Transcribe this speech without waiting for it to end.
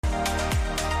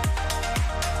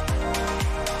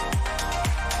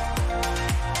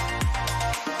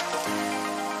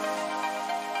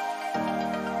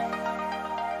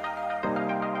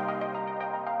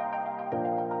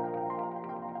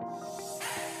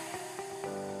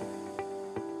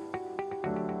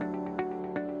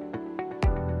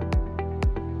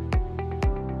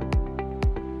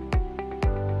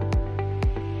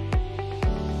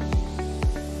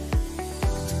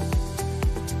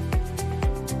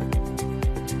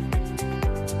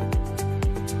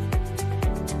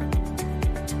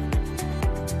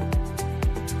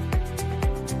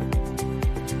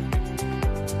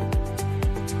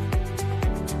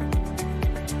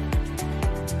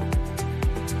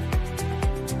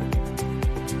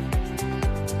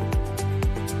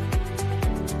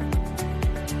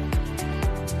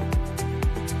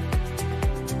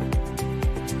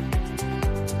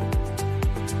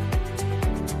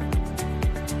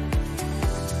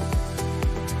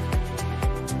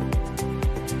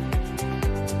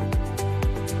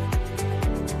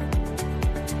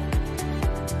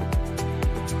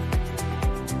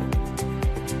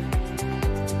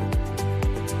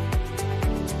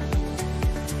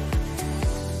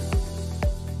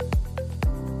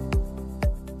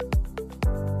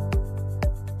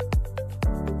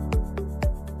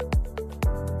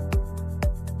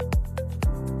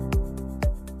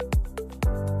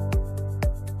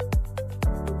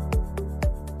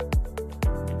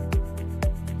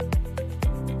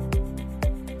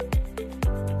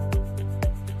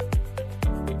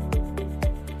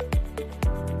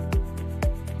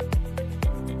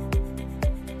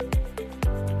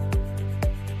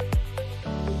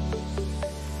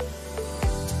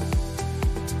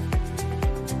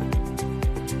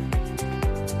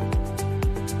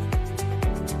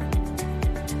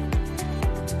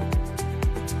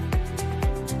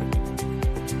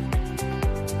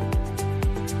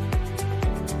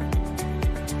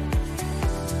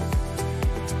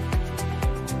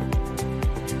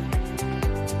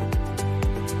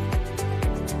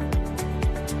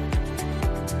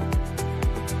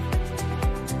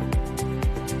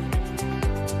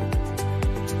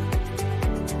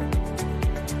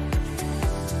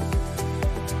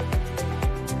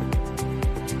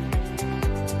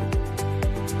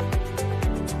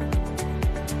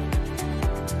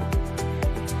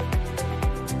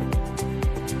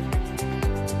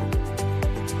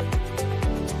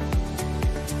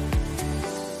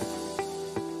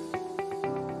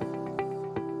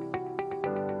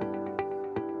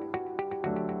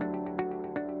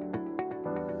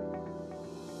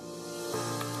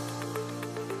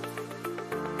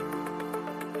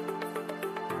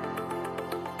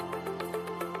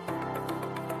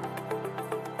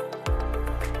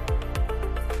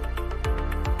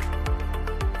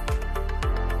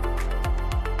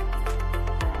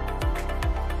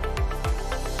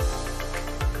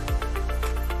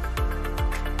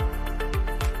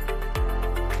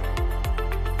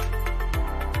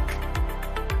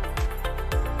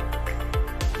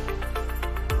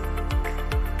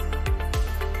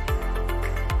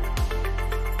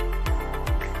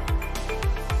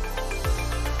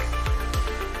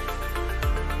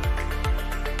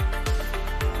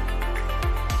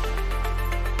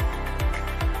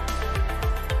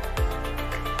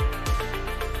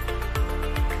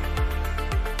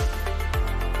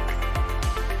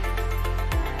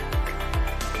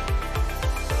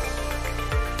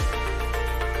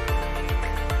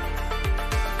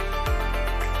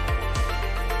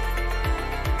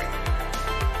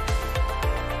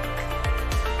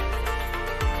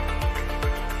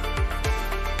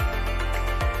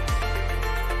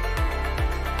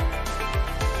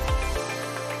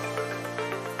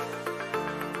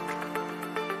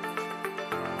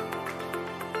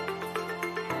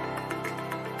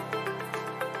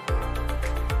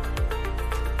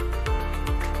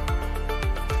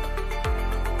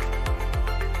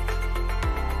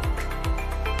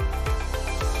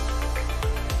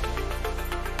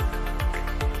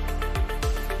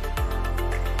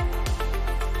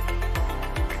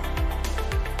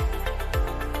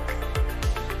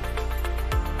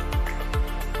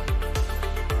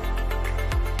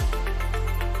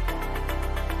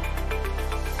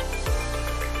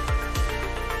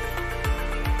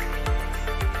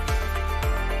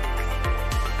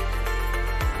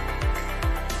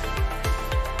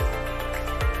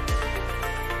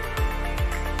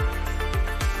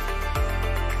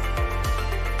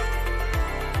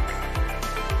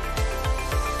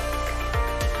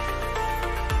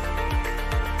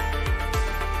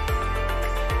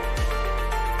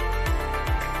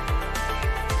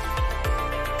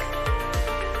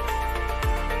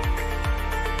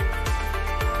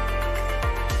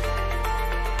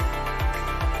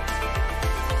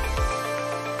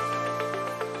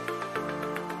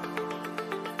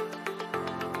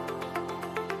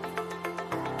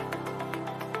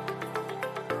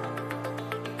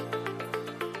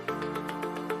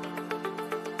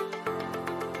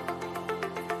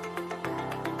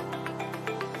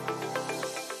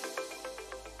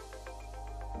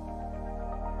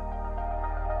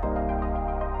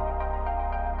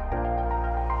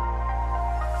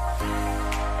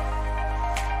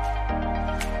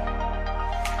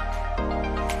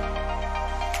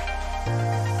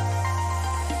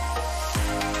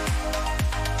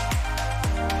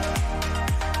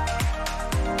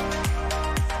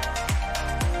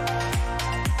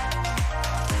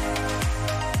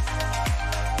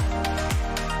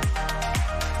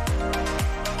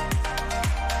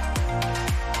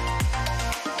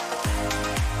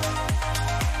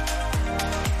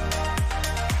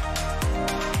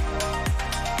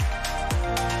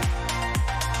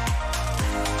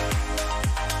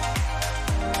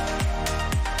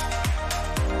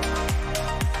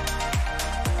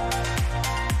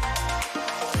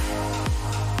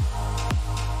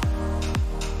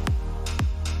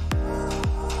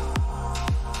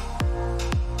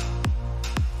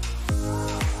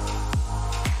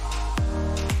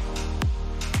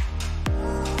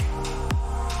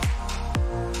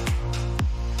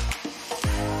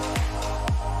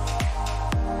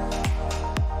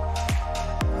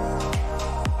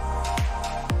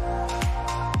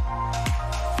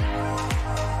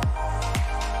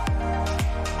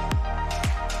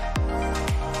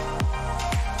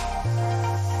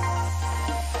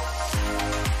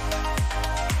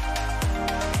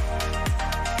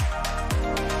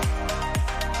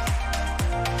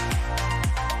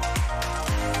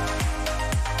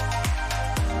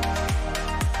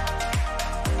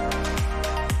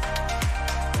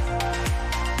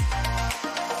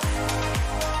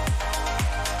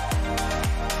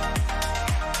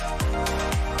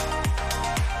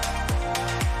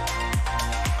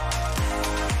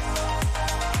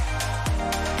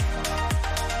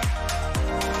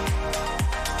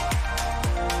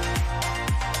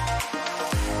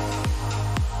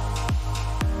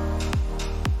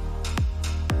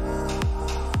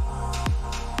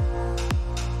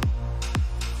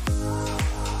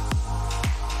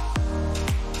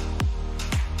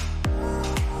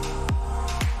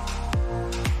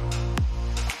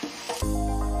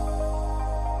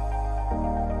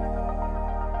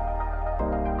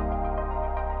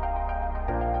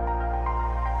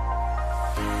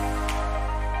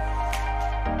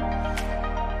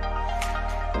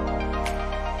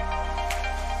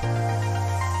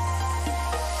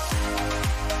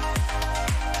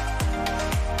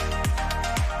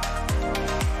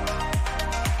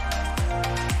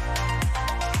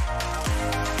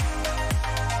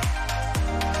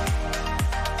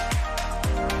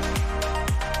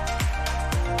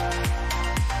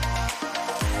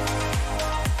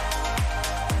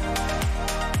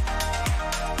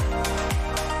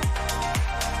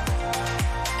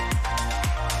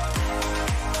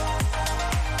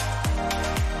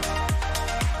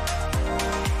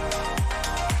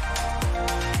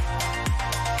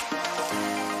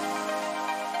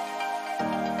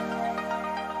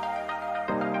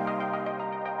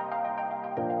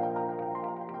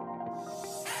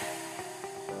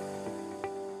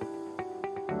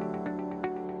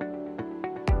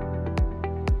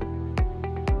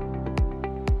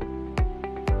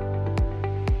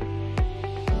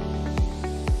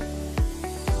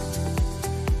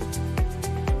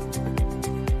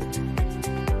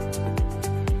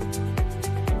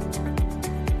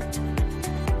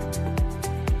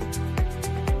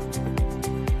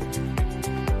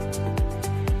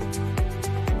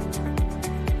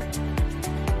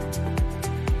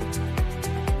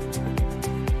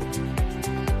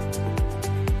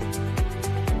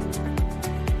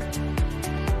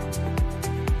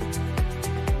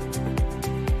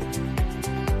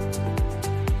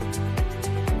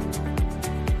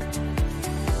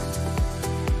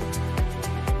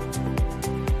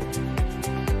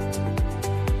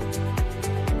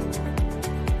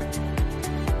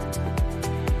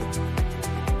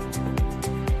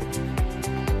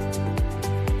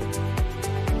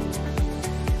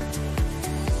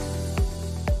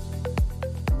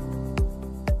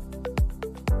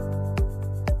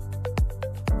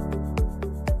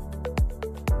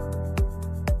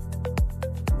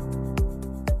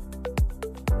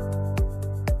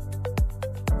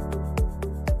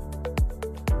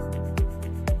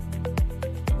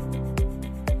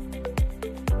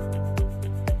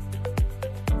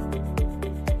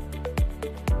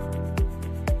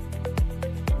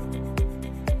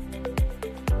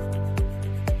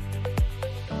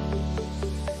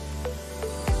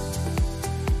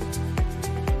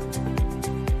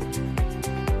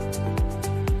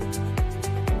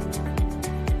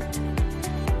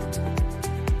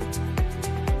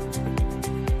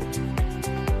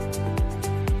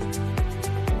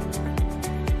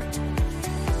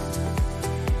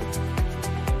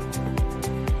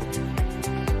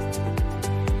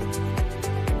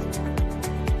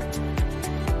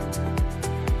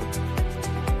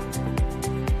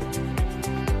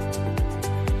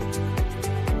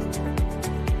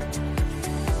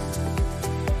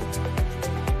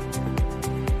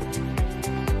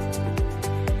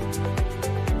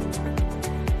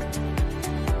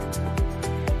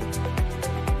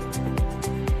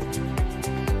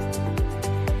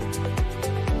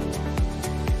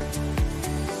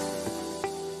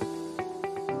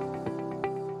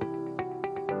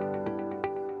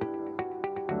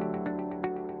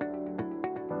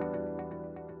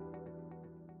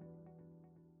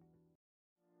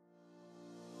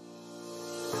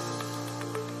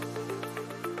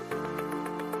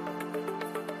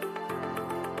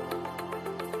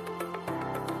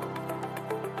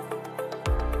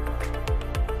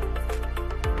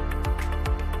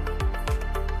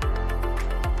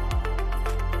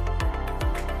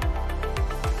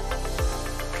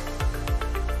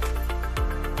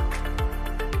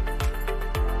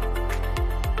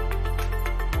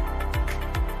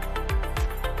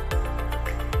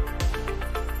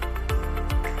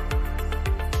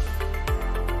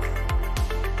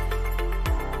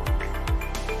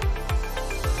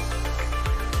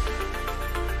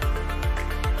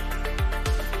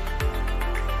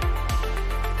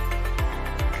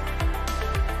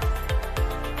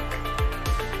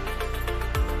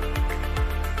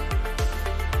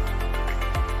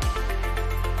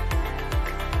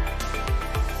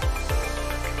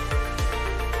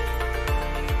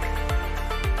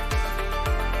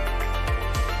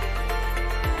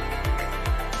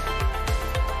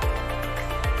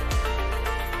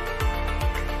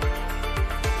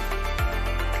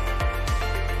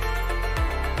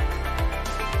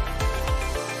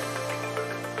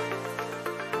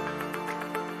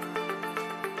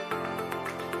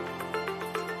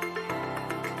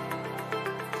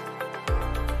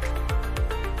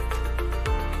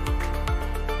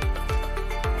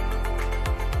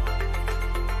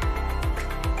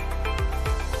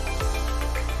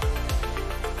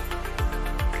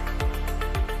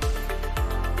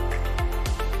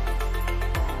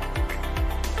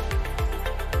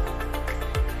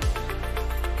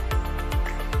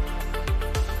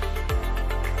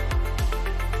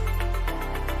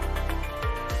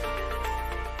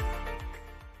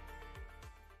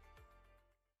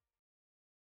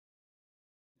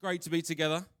Great to be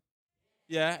together.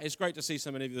 Yeah, it's great to see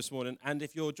so many of you this morning. And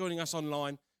if you're joining us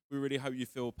online, we really hope you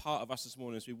feel part of us this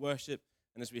morning as we worship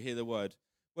and as we hear the word.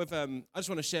 I just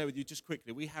want to share with you just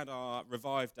quickly, we had our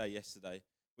Revive Day yesterday,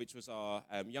 which was our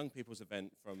young people's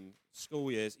event from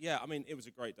school years. Yeah, I mean, it was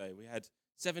a great day. We had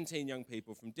 17 young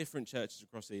people from different churches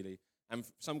across Ely, and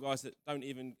some guys that don't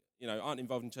even, aren't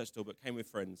involved in church at all, but came with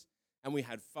friends. And we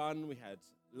had fun, we had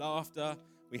laughter,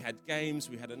 we had games,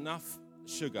 we had enough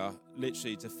sugar,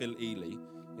 literally, to fill Ely.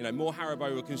 More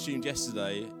Haribo were consumed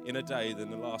yesterday in a day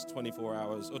than the last 24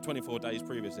 hours, or 24 days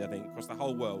previously, I think, across the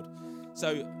whole world. So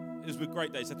it was a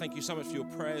great day. So thank you so much for your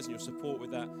prayers and your support with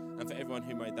that, and for everyone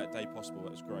who made that day possible. That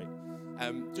was great.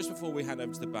 Just before we hand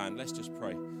over to the band, let's just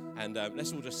pray. And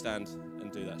let's all just stand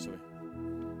and do that, shall we?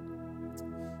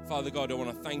 Father God, I want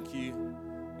to thank you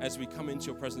as we come into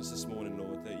your presence this morning,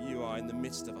 Lord, that you are in the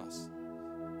midst of us.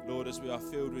 Lord, as we are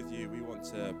filled with you, we want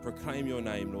to proclaim your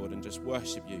name, Lord, and just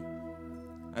worship you.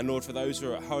 And Lord, for those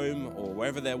who are at home or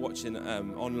wherever they're watching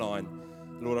online,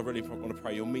 Lord, I really want to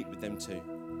pray you'll meet with them too.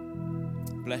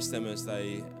 Bless them as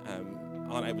they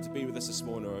aren't able to be with us this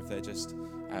morning, or if they're just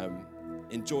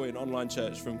enjoying online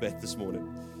church from bed this morning.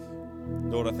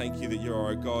 Lord, I thank you that you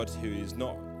are a God who is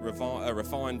not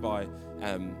refined by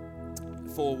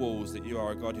four walls, that you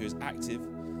are a God who is active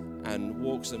and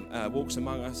walks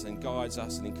among us and guides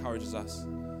us and encourages us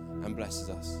and blesses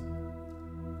us.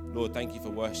 Lord, thank you for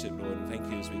worship, Lord, and thank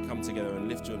you as we come together and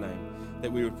lift your name,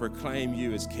 that we would proclaim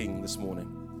you as King this morning.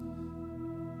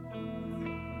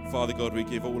 Father God, we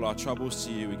give all our troubles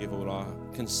to you, we give all our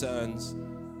concerns,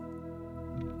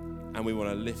 and we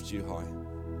want to lift you high.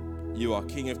 You are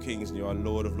King of Kings and you are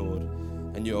Lord of Lords,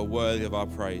 and you are worthy of our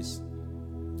praise,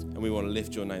 and we want to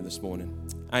lift your name this morning.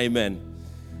 Amen.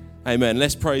 Amen.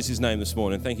 Let's praise his name this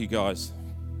morning. Thank you, guys.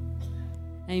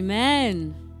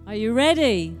 Amen. Are you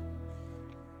ready?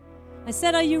 I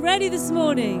said, are you ready this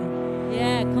morning?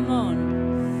 Yeah, come on.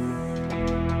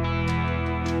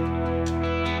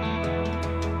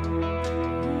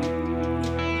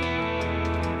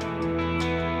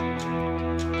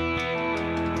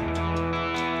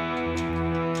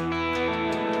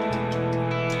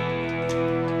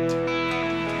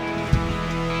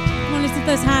 Come on, lift up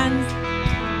those hands.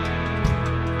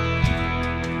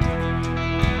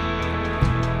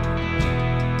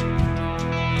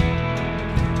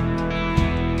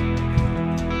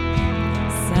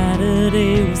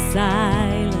 Saturday was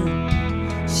silent,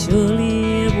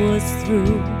 surely it was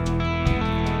through.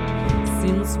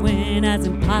 Since when has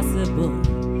impossible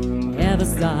ever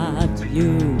stopped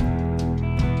you?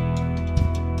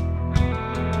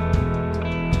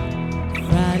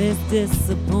 Friday's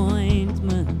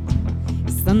disappointment,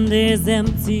 Sunday's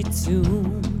empty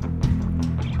too.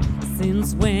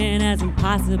 Since when has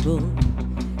impossible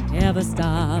ever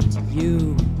stopped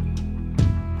you?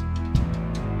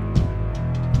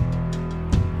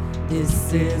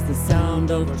 This is the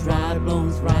sound of dry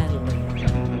bones rattling.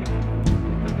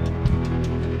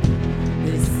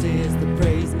 This is the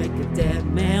praise make a dead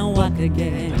man walk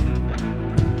again.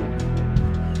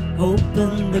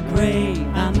 Open the grave,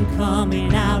 I'm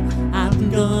coming out. I'm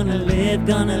gonna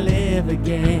live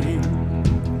again.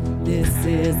 This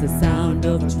is the sound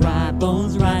of dry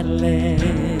bones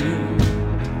rattling.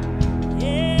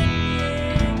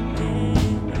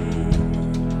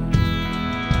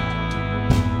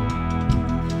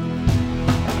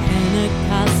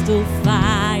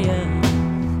 Fire,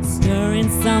 stirring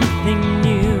something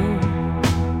new.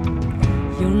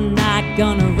 You're not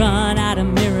gonna run out of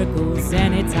miracles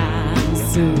anytime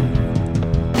soon.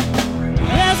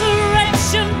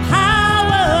 Resurrection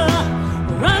power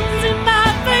runs in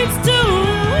my veins too.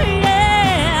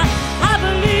 Yeah, I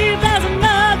believe there's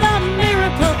another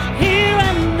miracle here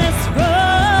in this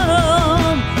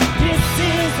room. This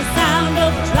is the sound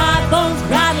of dry bones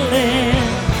rattling.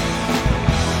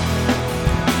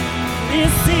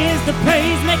 This is the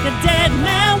praise, make a dead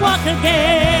man walk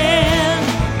again.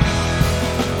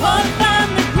 Open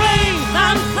the grave,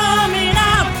 I'm coming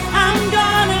out. I'm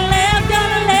gonna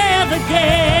live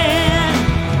again.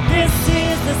 This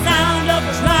is the sound of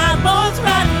dry bones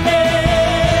rattling.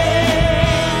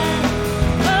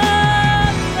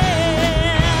 Oh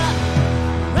yeah,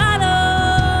 rattle.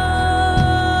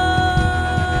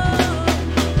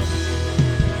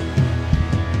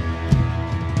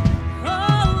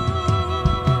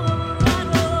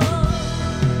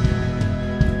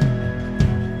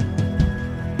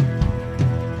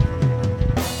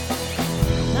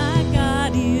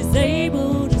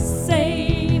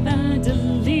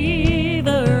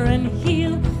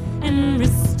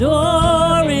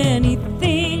 Restore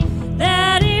anything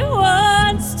that he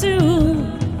wants to,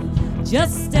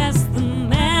 just as the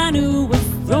man who was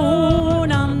thrown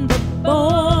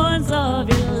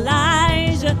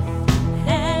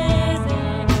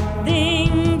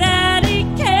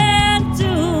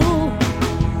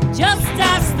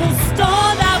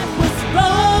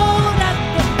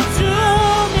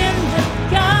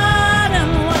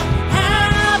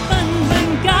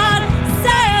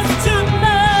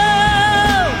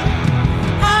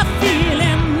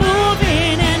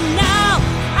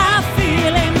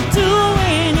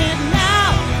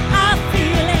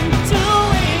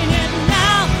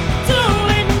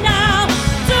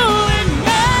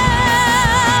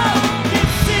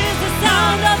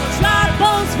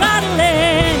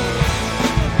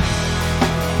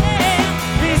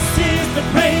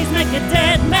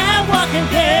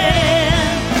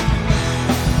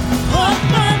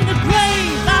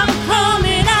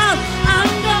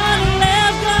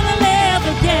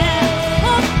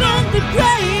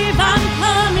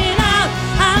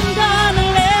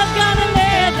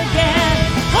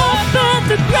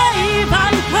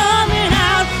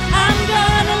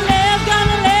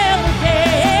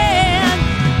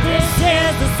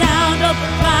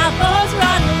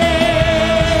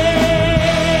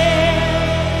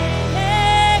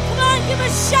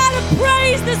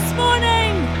praise this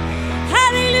morning.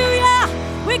 Hallelujah.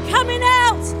 We're coming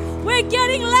out. We're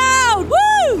getting loud.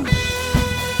 Woo!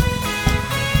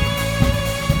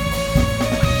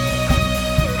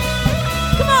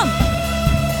 Come on.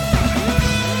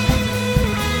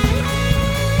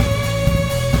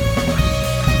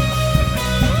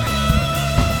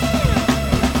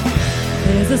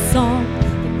 There's a song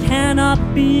that cannot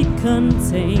be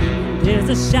contained. There's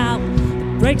a shout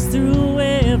that breaks through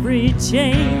every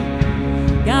chain.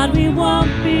 God, we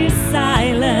won't be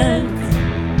silent.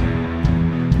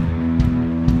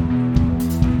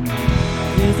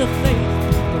 There's a faith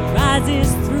that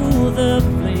rises through the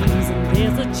flames, and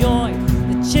there's a joy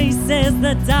that chases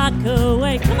the dark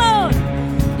away. Come on!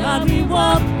 God, we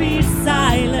won't be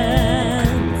silent.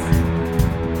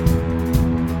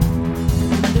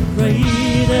 The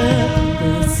greater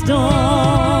the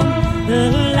storm, the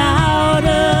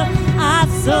louder our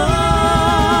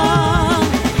song.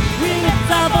 We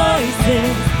lift our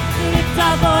voices,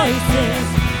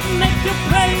 make your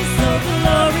praise so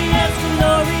glorious,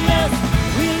 glorious.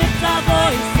 We lift our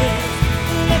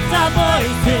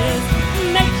voices,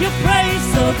 make your praise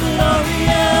so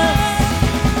glorious,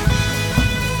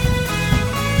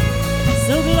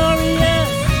 so glorious,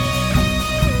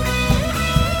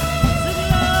 so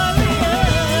glorious.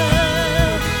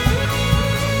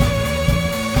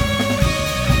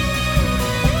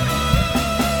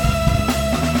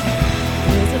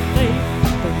 There's a faith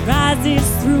that rises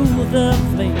through the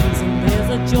flames, and there's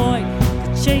a joy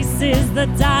that chases the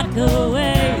dark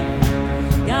away.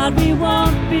 God, we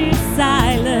won't be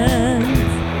silent.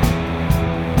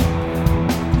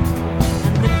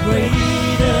 And the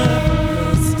greater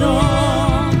the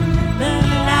storm, the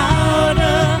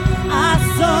louder our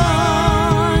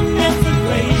song. Yes, the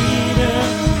greater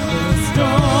the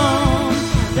storm,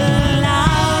 the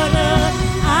louder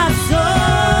our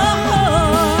song.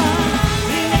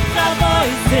 We lift our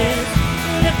voices,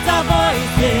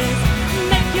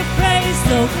 make your praise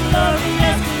so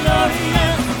glorious,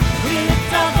 glorious. We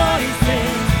lift our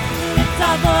voices,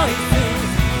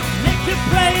 make your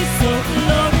praise so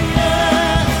glorious.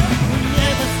 We'll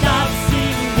never stop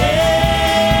singing,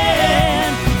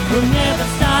 we'll never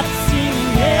stop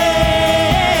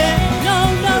singing. No,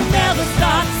 no, never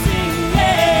stop singing,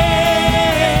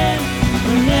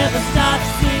 we'll never stop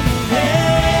singing.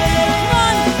 Come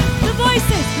on, the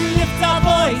voices, we lift our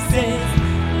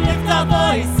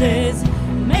voices,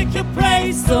 make your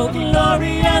praise so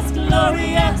glorious,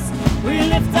 glorious. We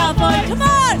lift our voice, come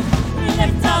on! We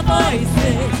lift our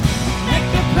voices, make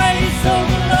your praise so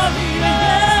glorious.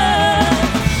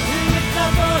 We lift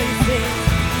our voices,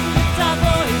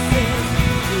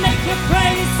 make your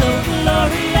praise so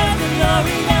glorious,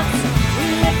 glorious. We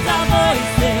lift our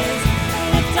voices,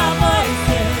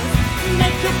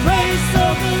 make your praise so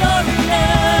glorious,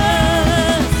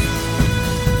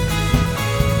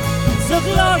 so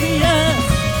glorious.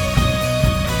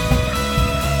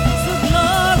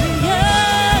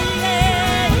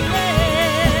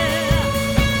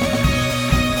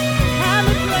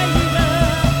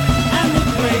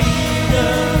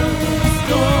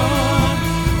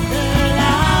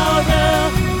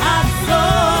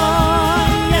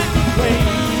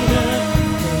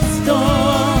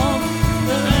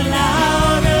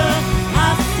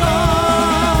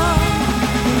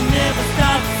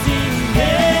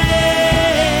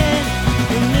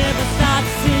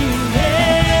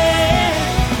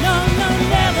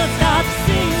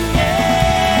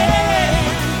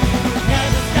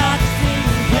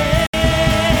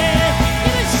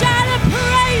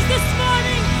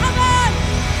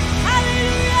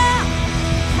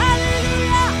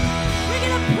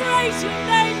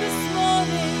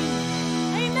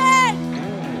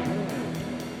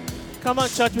 Come on,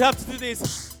 church, we have to do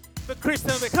this the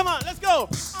Christian way. Come on, let's go.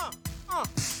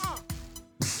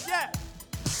 Yeah.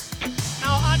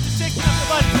 Now I'm just shaking up the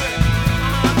body to it.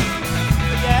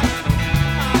 Yeah.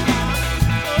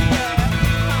 Oh, yeah.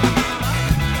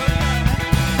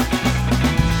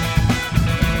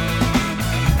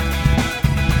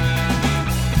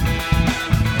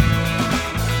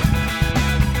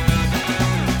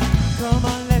 Come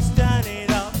on, let's turn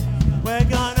it up. We're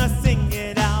gonna sing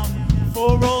it out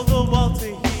for all the world to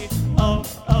hear. Oh,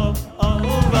 oh, oh,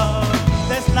 oh.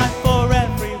 There's life for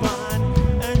everyone,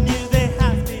 and you they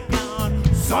have begun.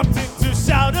 Something to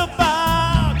shout about.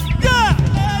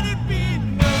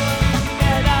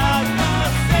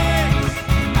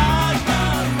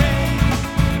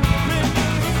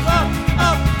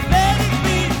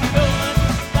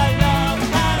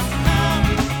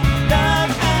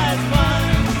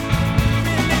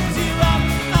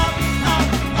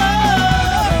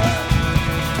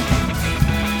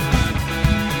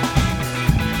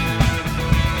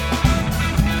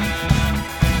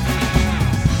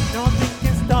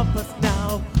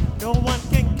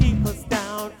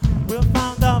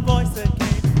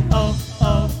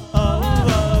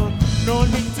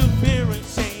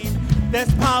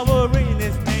 There's power in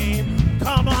His name.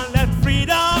 Come on, let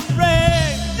freedom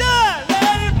reign. Yeah,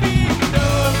 let it be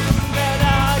known that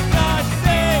our God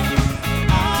saves,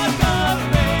 our God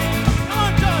reigns. Come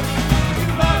on, church,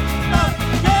 give up, up.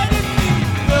 Let it be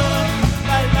known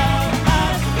that love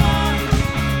has won,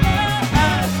 love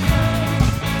has won.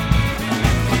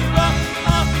 Give up,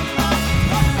 up, up,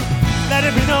 up. Let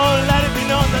it be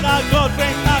known that our God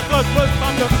reigns, our God rules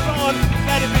from the throne.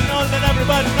 Let it be known that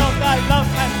everybody knows that love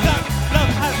has done,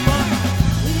 love has won.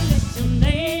 We lift your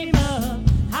name up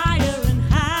higher and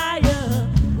higher.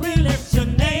 We lift your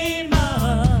name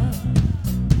up.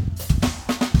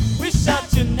 We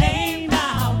shout your name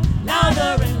out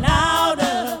louder and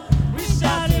louder. We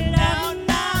shout it out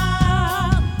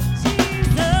now,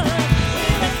 Jesus. We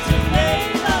lift your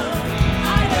name up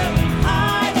higher and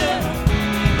higher.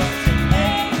 We lift your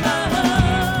name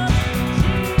up,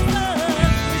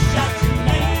 Jesus. We shout your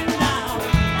name now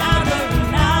louder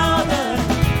and louder.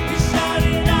 We shout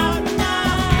it out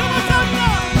now.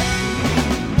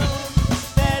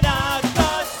 That our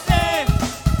God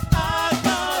saves, our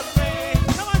God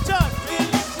reigns. Come on, church. We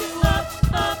lift you up,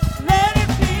 up. Let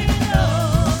it be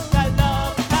known that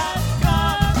love has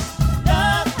come,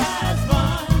 love has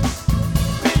won.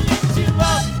 We lift you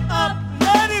up, up.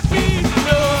 Let it be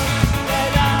known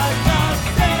that our God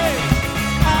saves,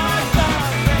 our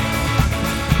God reigns.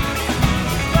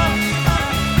 Up, up.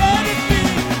 Let it be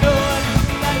known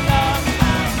that love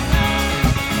has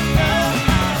come, love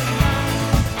has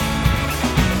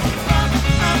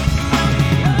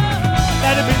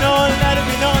Let it be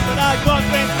known that our God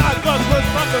reigns, our God rules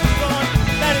from the throne.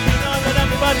 Let it be known that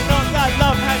everybody knows that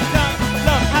love has done,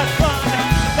 love has won.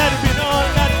 Let it be known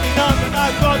that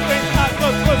our God reigns, our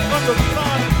God rules from the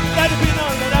throne. Let it be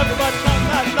known that everybody knows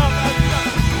that love has done,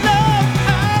 love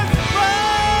has won.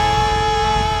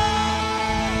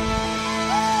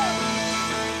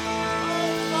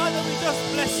 Father, we just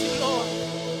bless you, Lord.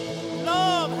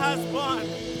 Love has won.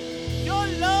 Your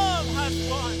love has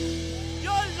won.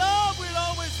 Your love will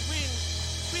always win.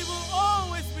 We will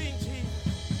always win,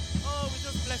 Jesus. Oh, we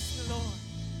just bless you, Lord.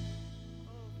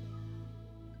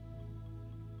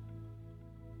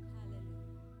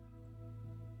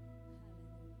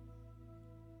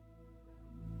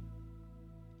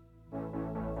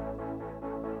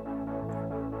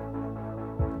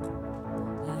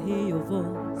 I hear your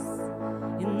voice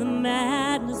in the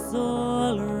madness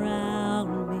all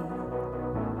around me.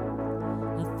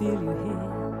 I feel you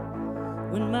here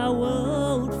when my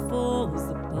world falls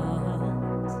apart.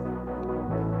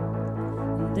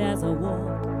 And as I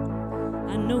walk,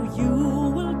 I know you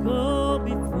will go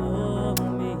before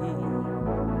me. And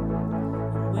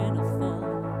when I fall,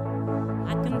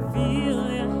 I can feel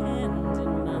your hand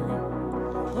in mine.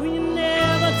 Oh, you're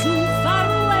never too far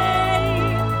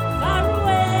away, far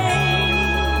away.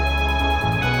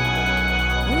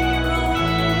 Oh, you're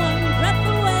only one breath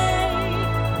away,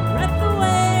 breath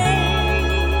away.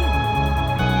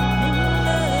 Your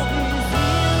love is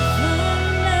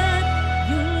infinite,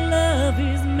 your love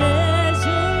is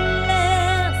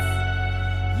measureless.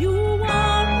 You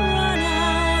won't run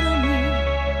out of me,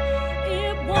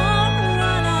 it won't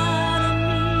run out of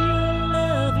me. Your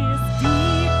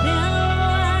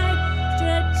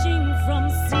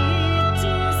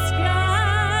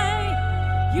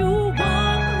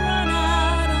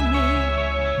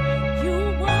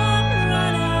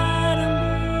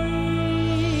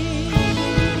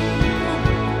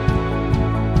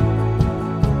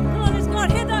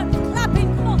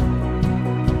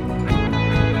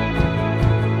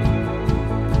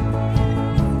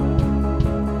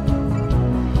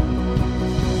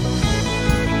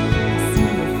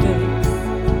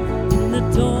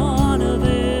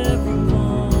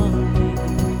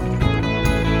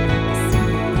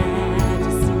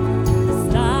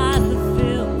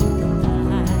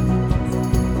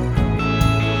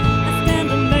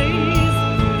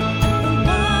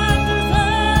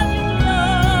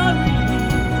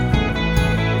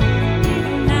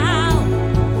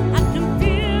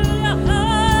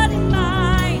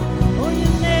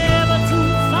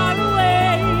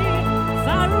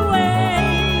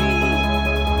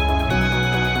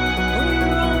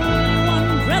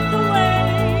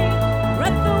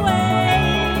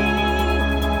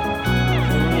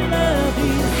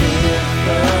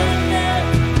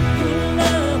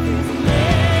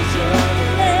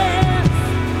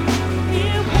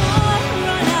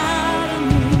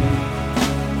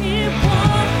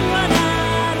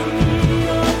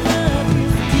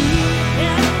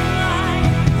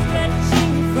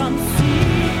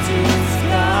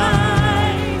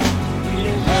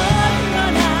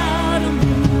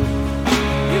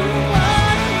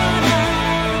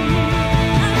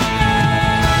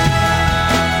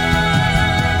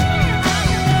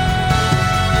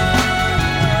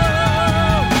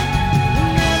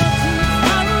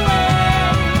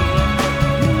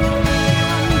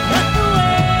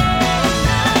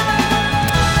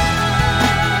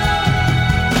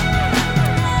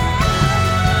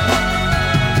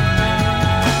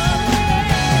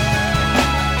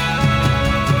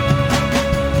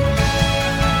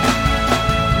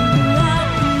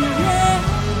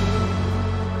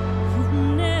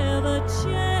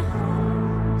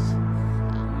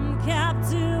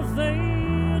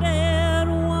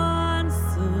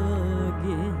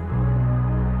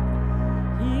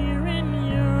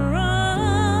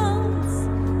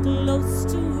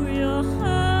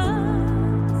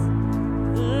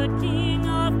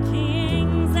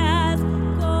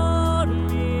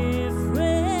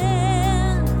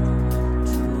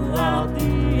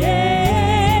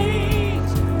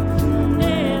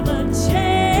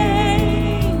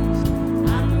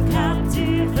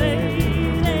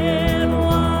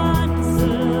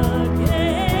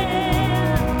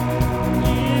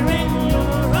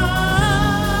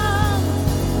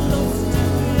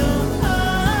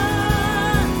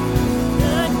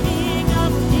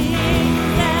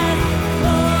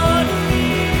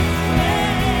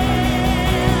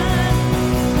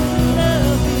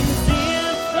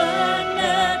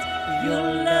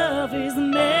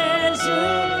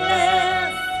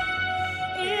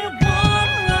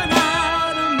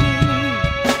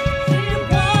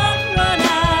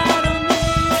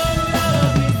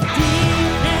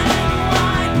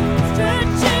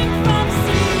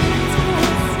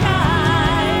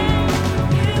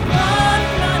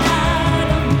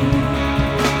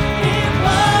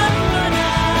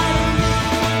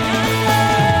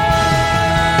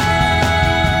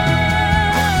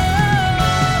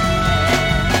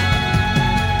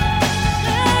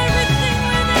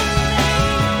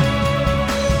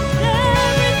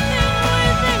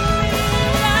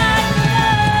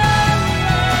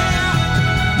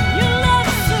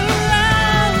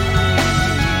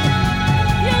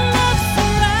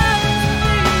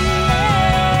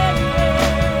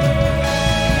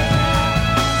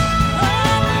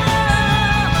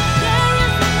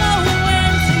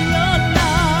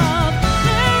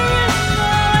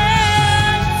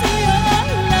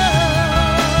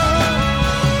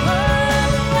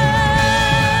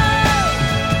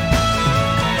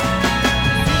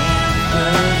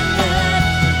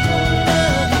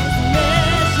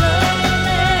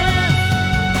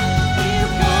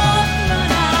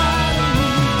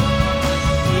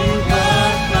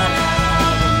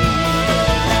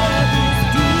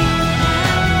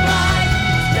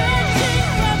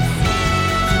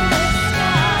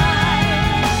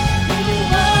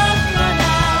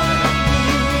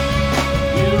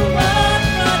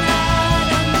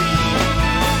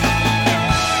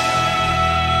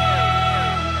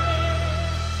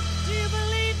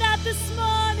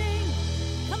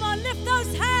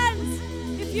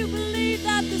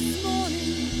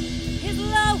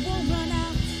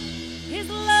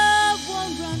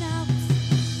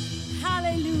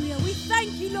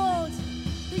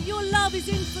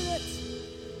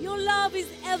love is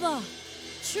ever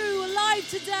true, alive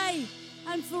today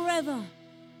and forever.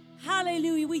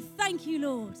 Hallelujah. We thank you,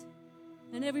 Lord.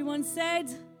 And everyone said,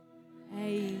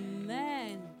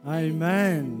 amen.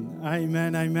 Amen.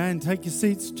 Amen. Amen. Take your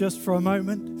seats just for a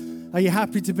moment. Are you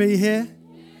happy to be here?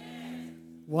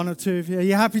 One or two of you. Are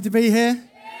you happy to be here?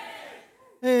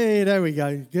 Hey, there we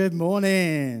go. Good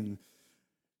morning.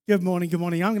 Good morning. Good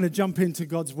morning. I'm going to jump into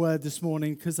God's word this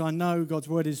morning because I know God's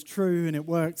word is true and it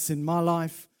works in my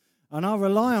life. And I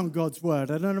rely on God's word.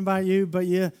 I don't know about you, but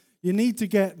you need to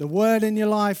get the word in your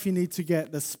life. You need to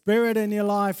get the Spirit in your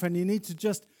life. And you need to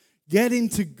just get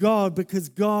into God because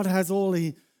God has all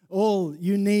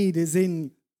you need is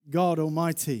in God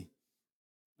Almighty.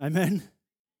 Amen.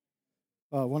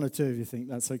 Well, one or two of you think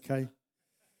that's okay.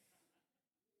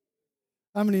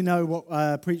 How many know what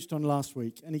I preached on last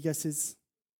week? Any guesses?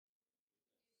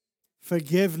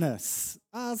 Forgiveness.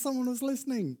 Someone was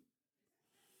listening.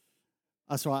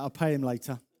 That's right, I'll pay him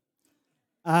later.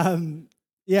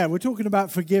 We're talking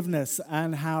about forgiveness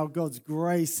and how God's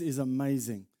grace is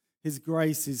amazing. His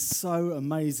grace is so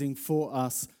amazing for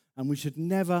us, and we should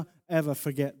never, ever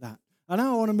forget that. And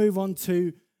now I want to move on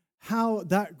to how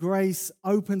that grace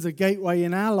opens a gateway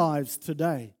in our lives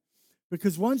today.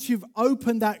 Because once you've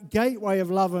opened that gateway of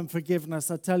love and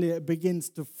forgiveness, I tell you, it begins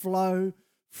to flows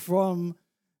from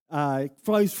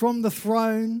the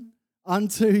throne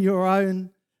unto your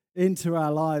own, into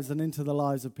our lives and into the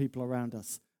lives of people around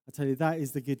us. I tell you, that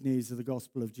is the good news of the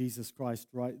gospel of Jesus Christ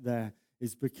right there,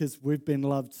 is because we've been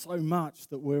loved so much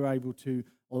that we're able to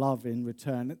love in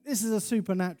return. This is a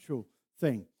supernatural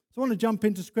thing. So I want to jump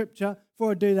into Scripture.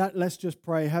 Before I do that, let's just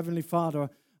pray. Heavenly Father,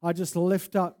 I just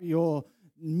lift up your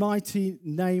mighty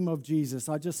name of Jesus.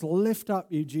 I just lift up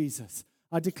you, Jesus.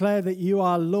 I declare that you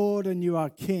are Lord and you are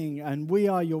King, and we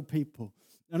are your people.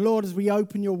 And Lord, as we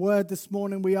open your word this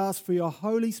morning, we ask for your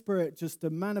Holy Spirit just to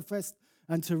manifest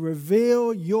and to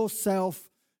reveal yourself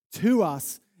to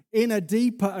us in a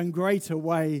deeper and greater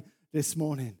way this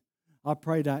morning. I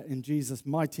pray that in Jesus'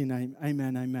 mighty name.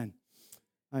 Amen, amen,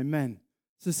 amen.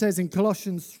 So it says in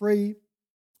Colossians 3,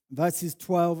 verses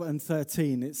 12 and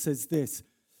 13, it says this: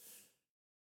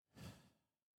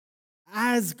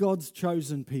 as God's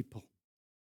chosen people,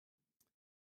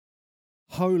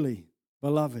 holy,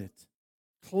 beloved,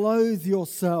 clothe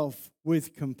yourself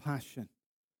with compassion.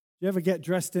 You ever get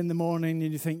dressed in the morning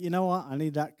and you think, you know what, I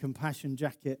need that compassion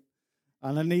jacket,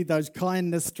 and I need those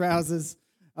kindness trousers,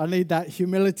 I need that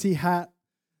humility hat,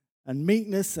 and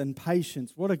meekness and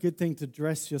patience. What a good thing to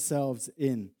dress yourselves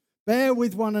in. Bear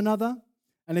with one another,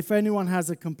 and if anyone has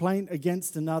a complaint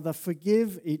against another,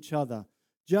 forgive each other.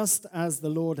 Just as the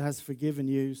Lord has forgiven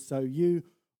you, so you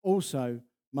also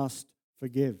must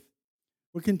forgive.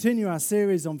 We'll continue our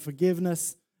series on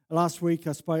forgiveness. Last week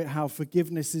I spoke how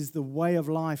forgiveness is the way of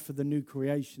life for the new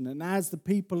creation. And as the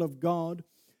people of God,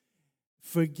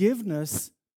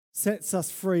 forgiveness sets us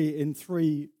free in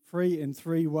three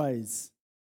ways.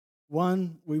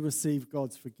 One, we receive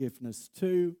God's forgiveness.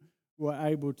 Two, we're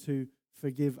able to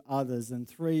forgive others. And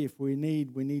three, if we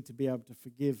need to be able to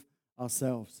forgive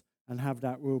ourselves and have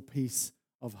that real peace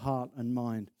of heart and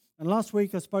mind. And last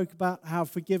week I spoke about how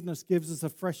forgiveness gives us a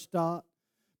fresh start,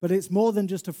 but it's more than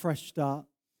just a fresh start,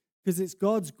 because it's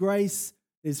God's grace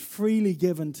is freely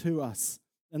given to us,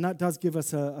 and that does give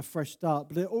us a fresh start,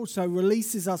 but it also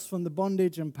releases us from the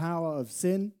bondage and power of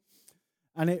sin,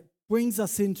 and it brings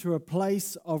us into a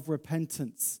place of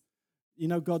repentance. You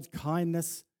know, God's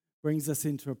kindness brings us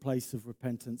into a place of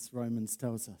repentance, Romans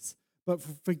tells us. But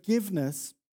for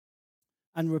forgiveness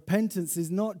and repentance is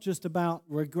not just about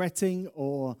regretting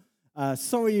or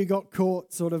sorry you got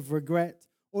caught sort of regret,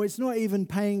 or it's not even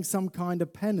paying some kind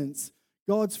of penance.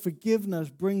 God's forgiveness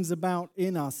brings about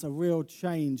in us a real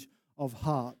change of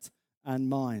heart and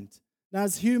mind. Now,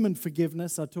 as human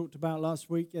forgiveness, I talked about last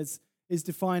week, is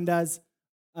defined as,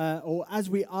 or as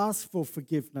we ask for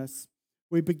forgiveness,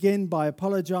 we begin by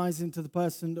apologizing to the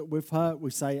person that we've hurt.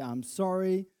 We say, I'm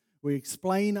sorry. We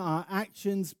explain our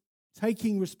actions,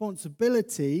 taking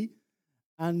responsibility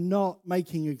and not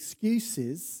making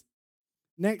excuses.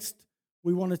 Next,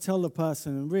 we want to tell the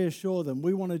person and reassure them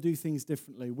we want to do things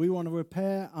differently. We want to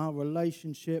repair our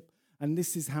relationship, and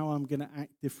this is how I'm going to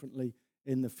act differently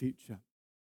in the future.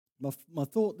 My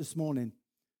thought this morning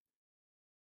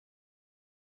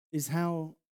is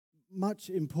how much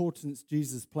importance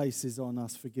Jesus places on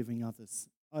us forgiving others.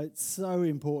 It's so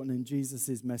important in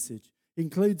Jesus' message. He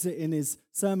includes it in his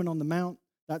Sermon on the Mount.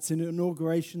 That's an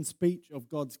inauguration speech of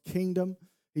God's kingdom.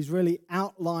 He's really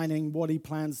outlining what he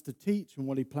plans to teach and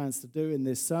what he plans to do in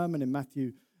this sermon in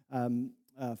Matthew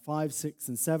 5, 6,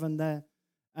 and 7 there.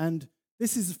 And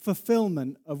This is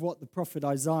fulfillment of what the prophet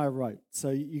Isaiah wrote.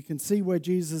 So you can see where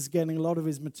Jesus is getting a lot of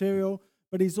his material,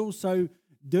 but he's also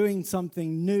doing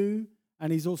something new,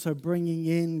 and he's also bringing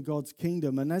in God's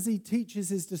kingdom. And as he teaches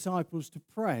his disciples to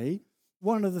pray,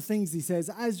 one of the things he says,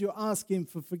 as you're asking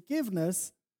for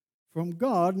forgiveness from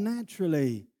God,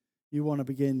 naturally you want to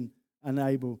begin and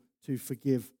able to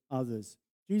forgive others.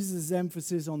 Jesus'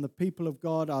 emphasis on the people of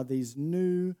God are these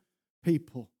new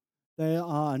people. They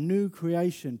are a new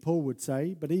creation, Paul would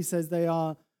say, but he says they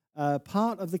are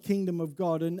part of the kingdom of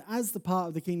God. And as the part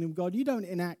of the kingdom of God, you don't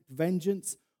enact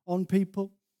vengeance on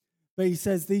people, but he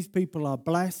says these people are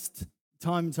blessed.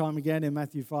 Time and time again in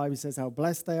Matthew 5, he says how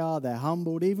blessed they are. They're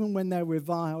humbled. Even when they're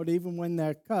reviled, even when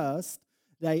they're cursed,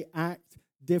 they act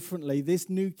differently. This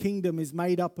new kingdom is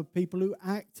made up of people who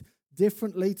act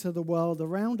differently to the world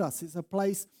around us. It's a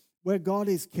place where God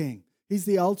is king. He's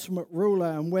the ultimate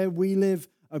ruler, and where we live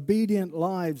obedient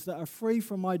lives that are free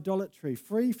from idolatry,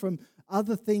 free from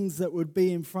other things that would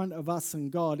be in front of us and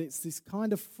God. It's this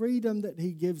kind of freedom that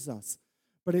he gives us.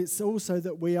 But it's also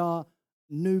that we are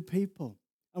new people.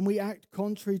 And we act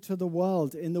contrary to the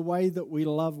world in the way that we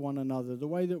love one another, the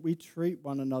way that we treat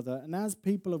one another. And as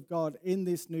people of God in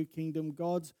this new kingdom,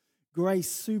 God's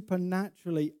grace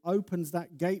supernaturally opens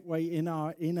that gateway in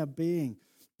our inner being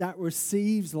that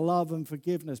receives love and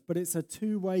forgiveness. But it's a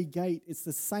two-way gate. It's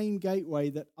the same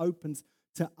gateway that opens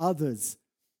to others.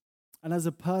 And as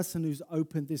a person who's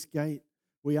opened this gate,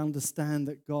 we understand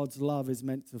that God's love is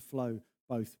meant to flow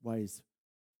both ways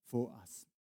for us.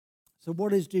 So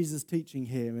what is Jesus teaching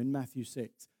here in Matthew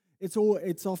 6?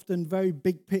 It's often very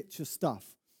big picture stuff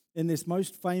in this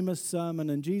most famous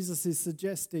sermon, and Jesus is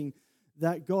suggesting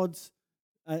that God's,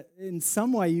 in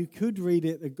some way you could read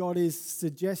it, that God is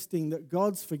suggesting that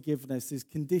God's forgiveness is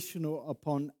conditional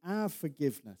upon our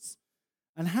forgiveness.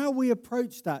 And how we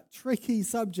approach that tricky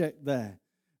subject there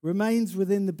remains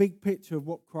within the big picture of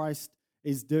what Christ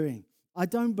is doing. I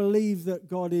don't believe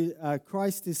that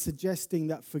Christ is suggesting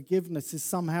that forgiveness is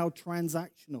somehow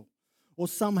transactional or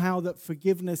somehow that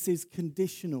forgiveness is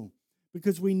conditional,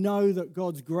 because we know that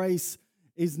God's grace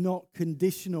is not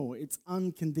conditional, it's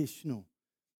unconditional.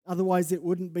 Otherwise, it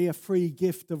wouldn't be a free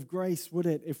gift of grace, would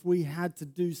it, if we had to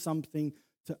do something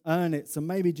to earn it? So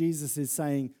maybe Jesus is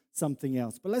saying something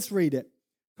else. But let's read it.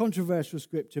 Controversial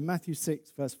scripture, Matthew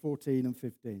 6, verse 14 and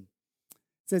 15. It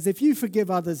says, if you forgive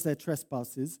others their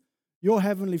trespasses, your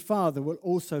heavenly Father will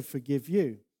also forgive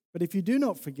you. But if you do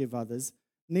not forgive others,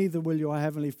 neither will your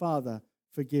heavenly Father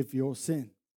forgive your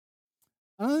sin.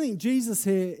 And I think Jesus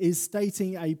here is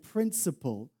stating a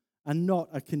principle and not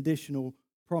a conditional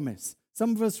promise.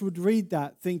 Some of us would read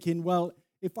that thinking, well,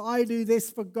 if I do this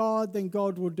for God, then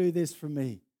God will do this for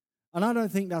me. And I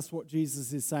don't think that's what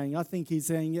Jesus is saying. I think he's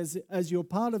saying, as you're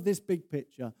part of this big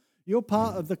picture, you're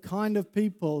part of the kind of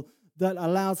people that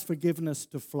allows forgiveness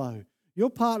to flow. You're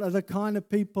part of the kind of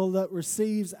people that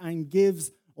receives and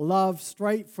gives love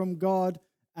straight from God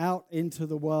out into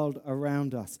the world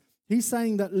around us. He's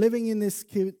saying that living in this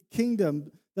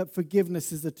kingdom, that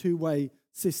forgiveness is a two-way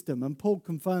system. And Paul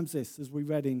confirms this as we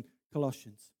read in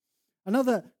Colossians.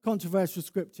 Another controversial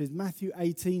scripture is Matthew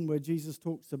 18, where Jesus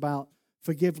talks about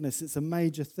forgiveness. It's a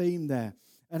major theme there.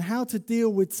 And how to deal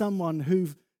with someone who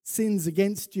sins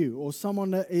against you or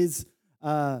someone that is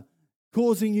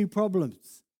causing you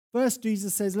problems. First,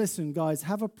 Jesus says, listen, guys,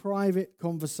 have a private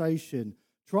conversation.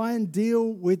 Try and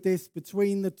deal with this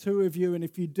between the two of you. And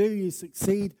if you do, you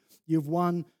succeed. You've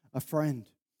won a friend.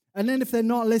 And then if they're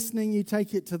not listening, you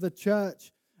take it to the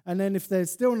church. And then if they're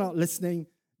still not listening,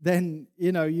 then,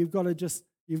 you've got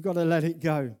to let it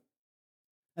go.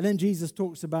 And then Jesus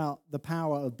talks about the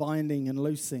power of binding and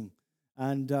loosing.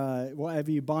 And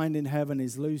whatever you bind in heaven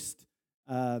is loosed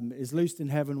in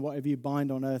heaven. Whatever you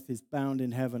bind on earth is bound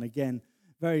in heaven. Again,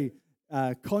 very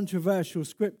controversial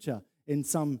scripture in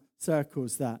some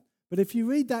circles that. But if you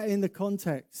read that in the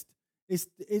context,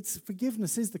 it's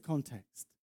forgiveness is the context.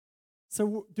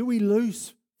 So do we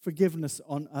loose forgiveness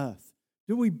on earth?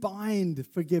 Do we bind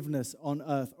forgiveness on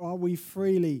earth? Or are we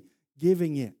freely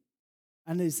giving it?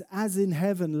 And it's as in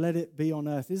heaven, let it be on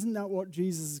earth. Isn't that what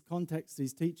Jesus' context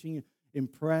is teaching in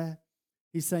prayer?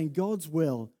 He's saying God's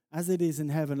will, as it is in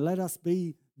heaven, let us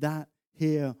be that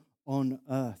here on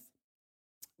earth.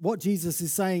 What Jesus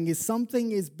is saying is something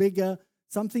bigger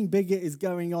is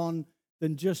going on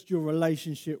than just your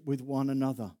relationship with one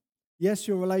another. Yes,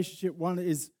 your relationship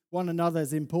one another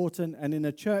is important, and in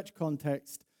a church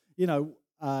context,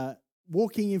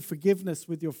 walking in forgiveness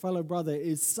with your fellow brother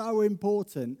is so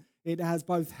important. It has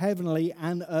both heavenly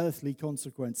and earthly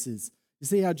consequences. You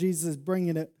see how Jesus is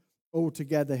bringing it all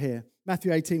together here.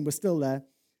 Matthew 18, we're still there.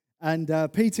 And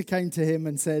Peter came to him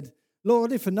and said,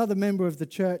 Lord, if another member of the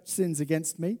church sins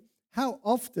against me, how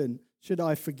often should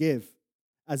I forgive?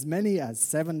 As many as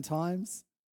 7 times?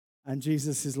 And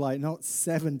Jesus is like, not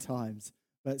 7 times,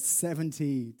 but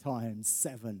 70 times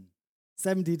 7.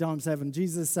 70 times 7.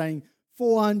 Jesus is saying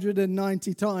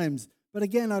 490 times. But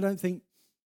again, I don't think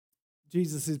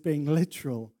Jesus is being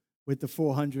literal with the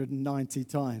 490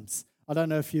 times. I don't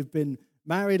know if you've been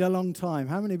married a long time.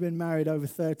 How many have been married over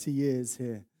 30 years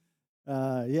here?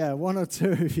 Yeah, 1 or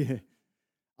 2 of you.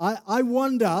 I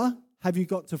wonder, have you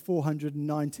got to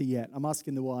 490 yet? I'm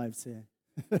asking the wives here.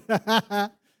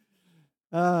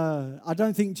 I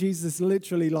don't think Jesus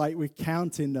literally like we're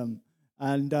counting them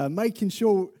and making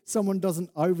sure someone doesn't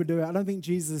overdo it. I don't think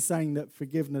Jesus is saying that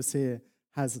forgiveness here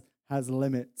has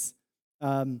limits.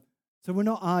 So we're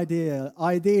not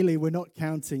ideally we're not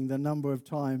counting the number of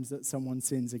times that someone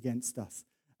sins against us.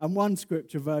 And one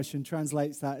scripture version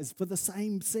translates that as for the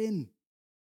same sin.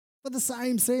 For the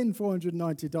same sin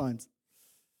 490 times.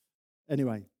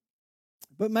 Anyway,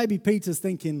 but maybe Peter's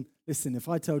thinking, listen, if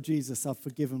I tell Jesus I've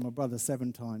forgiven my brother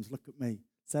 7 times, look at me.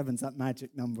 7's that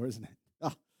magic number, isn't it?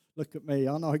 Ah, look at me.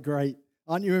 Aren't I great?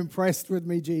 Aren't you impressed with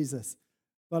me, Jesus?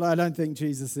 But I don't think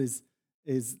Jesus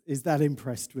is that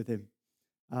impressed with him.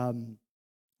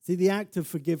 See, the act of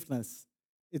forgiveness,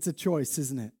 it's a choice,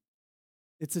 isn't it?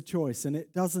 It's a choice, and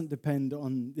it doesn't depend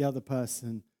on the other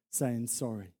person saying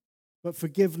sorry. But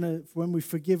forgiveness, when we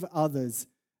forgive others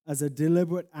as a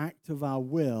deliberate act of our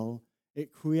will,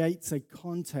 it creates a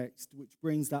context which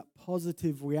brings that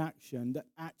positive reaction that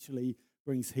actually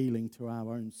brings healing to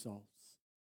our own souls.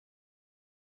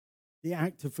 The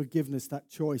act of forgiveness, that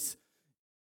choice,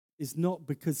 is not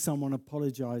because someone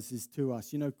apologizes to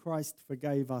us. You know, Christ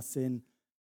forgave us in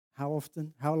how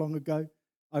often? How long ago?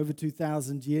 Over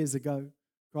 2,000 years ago,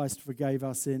 Christ forgave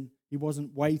us in. He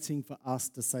wasn't waiting for us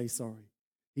to say sorry.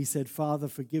 He said, Father,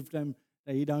 forgive them.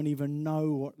 They don't even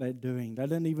know what they're doing. They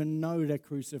don't even know they're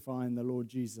crucifying the Lord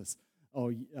Jesus,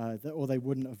 or they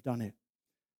wouldn't have done it.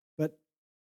 But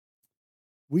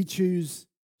we choose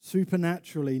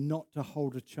supernaturally not to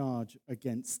hold a charge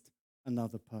against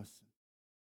another person.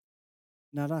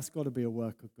 Now, that's got to be a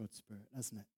work of God's Spirit,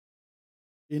 hasn't it?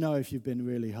 You know, if you've been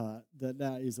really hurt,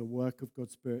 that is a work of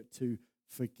God's Spirit to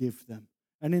forgive them.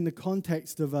 And in the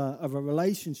context of a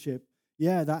relationship,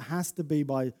 yeah, that has to be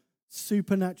by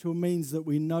supernatural means that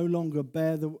we no longer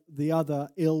bear the other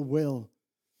ill will.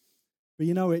 But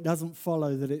you know, it doesn't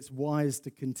follow that it's wise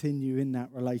to continue in that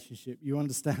relationship. You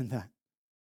understand that?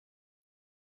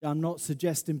 I'm not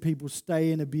suggesting people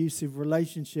stay in abusive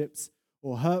relationships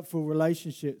or hurtful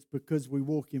relationships because we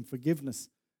walk in forgiveness.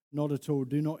 Not at all.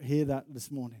 Do not hear that this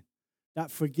morning.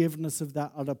 That forgiveness of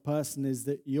that other person is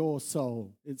that your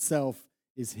soul itself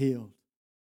is healed.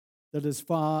 That as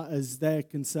far as they're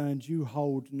concerned, you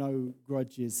hold no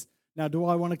grudges. Now, do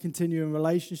I want to continue in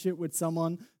relationship with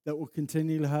someone that will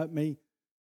continue to hurt me?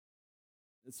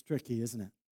 It's tricky, isn't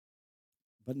it?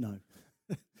 But no,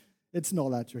 it's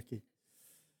not that tricky.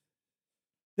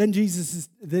 Then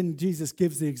Jesus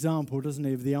gives the example, doesn't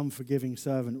he, of the unforgiving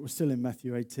servant. We're still in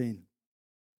Matthew 18.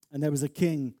 And there was a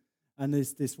king, and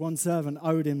this one servant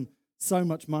owed him so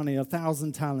much money,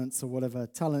 1,000 talents or whatever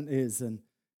talent is, and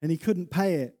he couldn't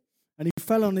pay it. And he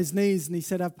fell on his knees and he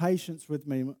said, have patience with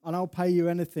me and I'll pay you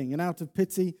anything. And out of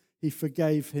pity, he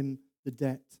forgave him the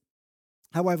debt.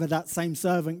 However, that same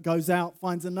servant goes out,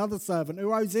 finds another servant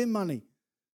who owes him money.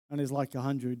 And it's like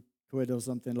 100 quid or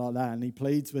something like that. And he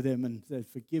pleads with him and says,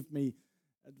 forgive me,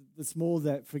 the small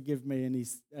debt, forgive me.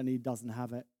 And he doesn't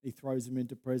have it. He throws him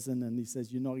into prison and he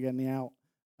says, you're not getting out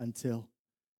until.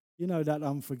 You know, that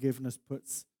unforgiveness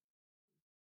puts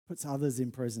others in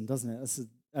prison, doesn't it?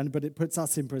 But it puts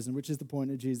us in prison, which is the point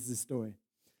of Jesus' story.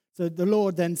 So the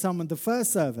Lord then summoned the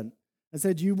first servant and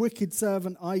said, you wicked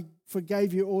servant, I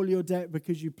forgave you all your debt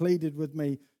because you pleaded with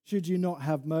me. Should you not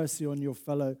have mercy on your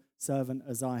fellow servant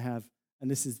as I have? And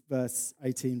this is verse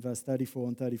 18, verse 34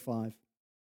 and 35.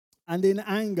 And in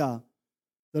anger,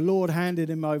 the Lord handed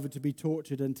him over to be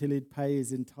tortured until he'd pay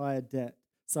his entire debt.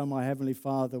 So my heavenly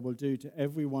Father will do to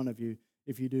every one of you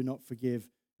if you do not forgive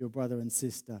your brother and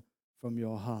sister from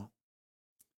your heart.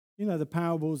 You know, the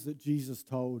parables that Jesus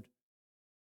told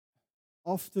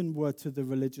often were to the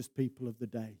religious people of the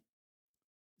day.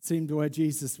 It seemed where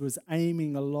Jesus was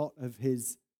aiming a lot of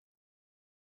his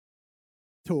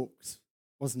talks,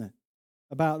 wasn't it?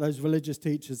 About those religious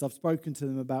teachers I've spoken to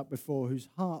them about before whose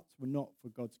hearts were not for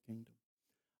God's kingdom.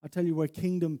 I tell you, where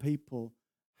kingdom people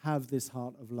have this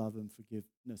heart of love and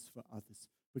forgiveness for others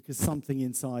because something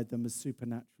inside them is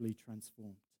supernaturally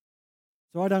transformed.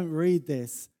 So I don't read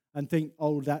this and think,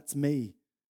 oh, that's me.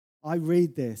 I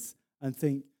read this and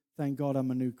think, thank God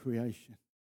I'm a new creation.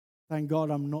 Thank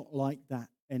God I'm not like that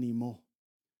anymore.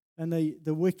 And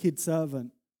the wicked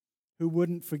servant who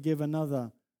wouldn't forgive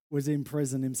another was in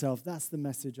prison himself. That's the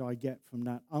message I get from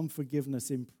that.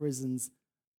 Unforgiveness imprisons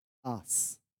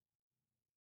us.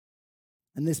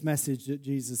 And this message that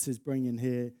Jesus is bringing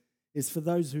here is for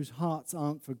those whose hearts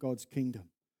aren't for God's kingdom.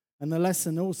 And the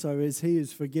lesson also is he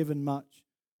who's forgiven much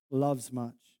loves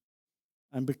much.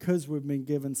 And because we've been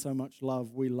given so much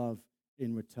love, we love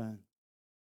in return.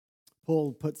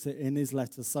 Paul puts it in his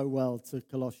letter so well to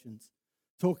Colossians,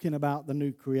 talking about the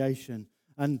new creation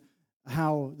and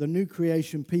how the new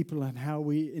creation people and how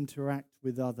we interact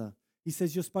with other. He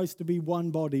says you're supposed to be one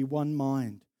body, one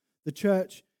mind. The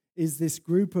church is this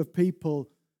group of people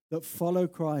that follow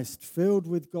Christ, filled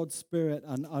with God's Spirit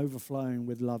and overflowing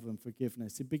with love and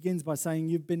forgiveness. It begins by saying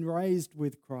you've been raised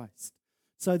with Christ.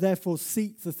 So therefore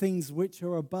seek the things which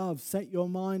are above. Set your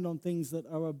mind on things that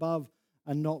are above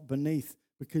and not beneath,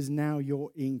 because now you're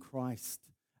in Christ.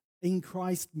 In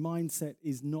Christ mindset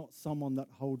is not someone that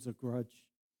holds a grudge.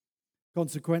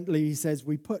 Consequently, he says,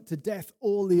 we put to death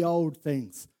all the old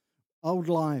things, old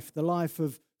life, the life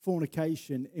of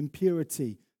fornication,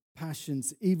 impurity,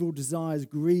 passions, evil desires,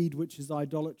 greed, which is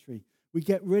idolatry. We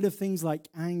get rid of things like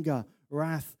anger,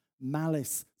 wrath,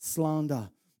 malice,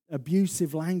 slander,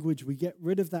 abusive language. We get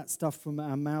rid of that stuff from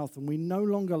our mouth, and we no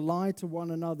longer lie to one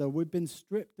another. We've been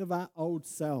stripped of our old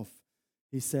self,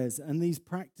 he says, and these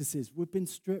practices, we've been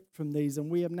stripped from these, and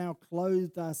we have now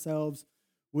clothed ourselves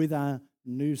with our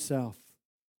new self.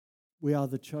 We are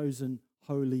the chosen,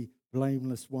 holy,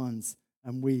 blameless ones,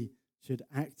 and we should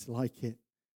act like it.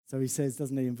 So he says,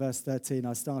 doesn't he, in verse 13,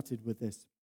 I started with this.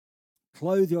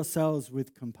 Clothe yourselves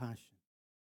with compassion.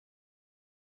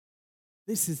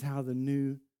 This is how the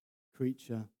new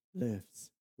creature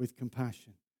lives, with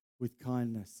compassion, with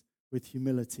kindness, with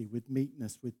humility, with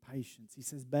meekness, with patience. He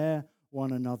says, bear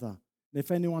one another. And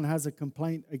if anyone has a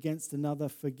complaint against another,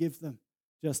 forgive them,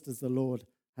 just as the Lord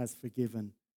has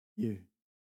forgiven you.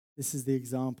 This is the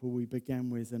example we began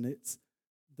with, and it's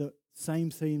the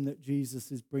same theme that Jesus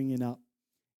is bringing up,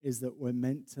 is that we're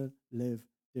meant to live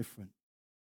different.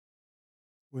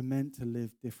 We're meant to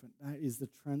live different. That is the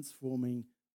transforming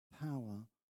power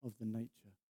of the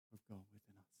nature of God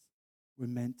within us. We're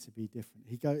meant to be different.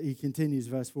 He continues,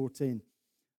 verse 14.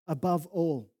 Above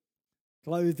all,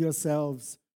 clothe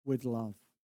yourselves with love.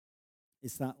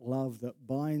 It's that love that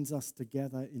binds us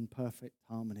together in perfect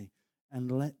harmony.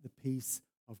 And let the peace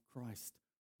of Christ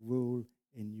rule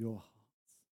in your hearts.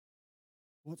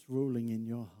 What's ruling in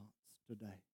your hearts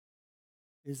today?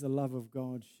 Is the love of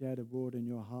God shed abroad in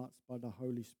your hearts by the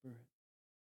Holy Spirit?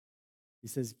 He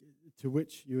says, to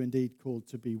which you indeed called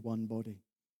to be one body.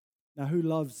 Now, who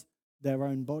loves their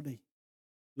own body,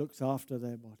 looks after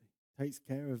their body, takes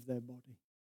care of their body?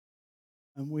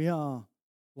 And we are,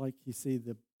 like you see,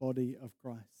 the body of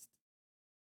Christ.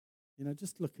 You know,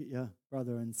 just look at your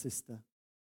brother and sister,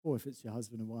 or if it's your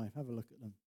husband and wife, have a look at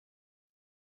them.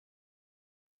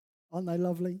 Aren't they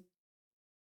lovely?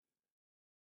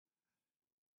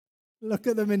 Look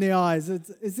at them in the eyes.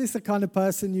 Is this the kind of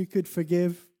person you could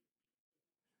forgive?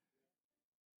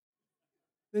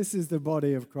 This is the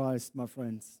body of Christ, my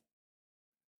friends.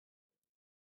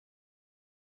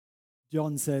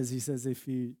 John says, if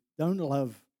you don't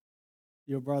love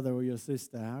your brother or your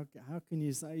sister, how can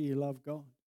you say you love God?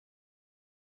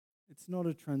 It's not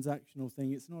a transactional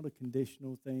thing. It's not a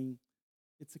conditional thing.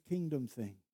 It's a kingdom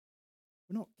thing.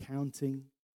 We're not counting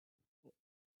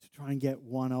to try and get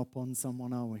one up on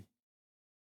someone, are we?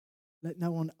 Let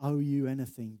no one owe you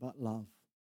anything but love,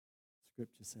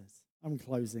 Scripture says. I'm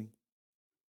closing.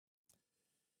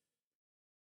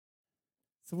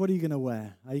 So what are you going to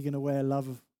wear? Are you going to wear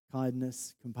love,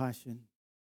 kindness, compassion?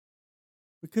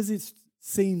 Because it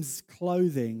seems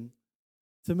clothing,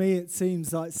 to me it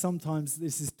seems like sometimes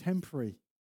this is temporary.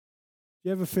 Do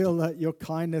you ever feel that your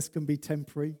kindness can be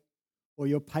temporary or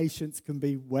your patience can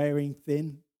be wearing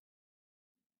thin?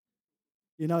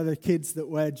 You know the kids that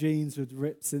wear jeans with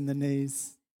rips in the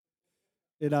knees?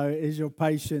 You know, is your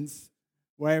patience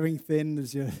wearing thin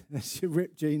as your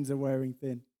ripped jeans are wearing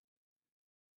thin?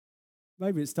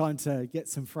 Maybe it's time to get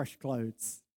some fresh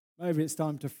clothes. Maybe it's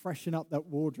time to freshen up that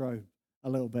wardrobe a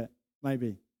little bit.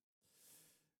 Maybe.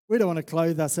 We don't want to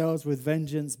clothe ourselves with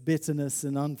vengeance, bitterness,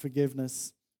 and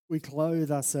unforgiveness. We clothe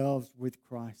ourselves with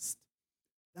Christ.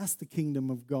 That's the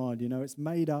kingdom of God. You know, it's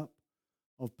made up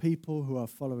of people who are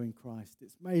following Christ.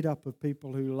 It's made up of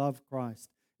people who love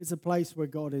Christ. It's a place where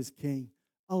God is king,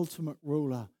 ultimate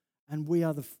ruler, and we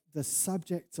are the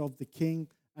subjects of the king,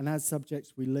 and as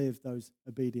subjects we live those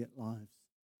obedient lives.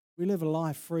 We live a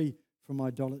life free from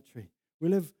idolatry. We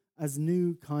live as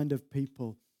new kind of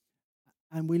people,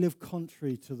 And we live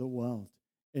contrary to the world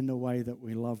in the way that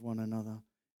we love one another,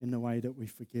 in the way that we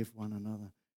forgive one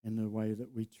another, in the way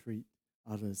that we treat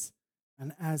others.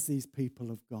 And as these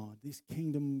people of God, these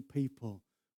kingdom people,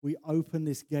 we open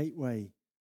this gateway.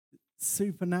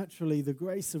 Supernaturally, the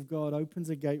grace of God opens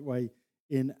a gateway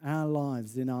in our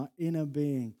lives, in our inner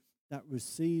being, that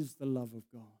receives the love of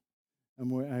God. And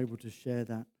we're able to share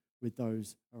that with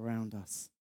those around us.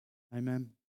 Amen.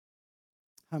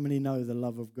 How many know the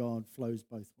love of God flows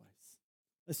both ways?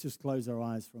 Let's just close our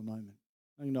eyes for a moment.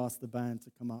 I'm going to ask the band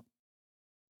to come up.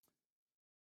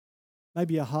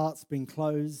 Maybe your heart's been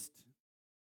closed.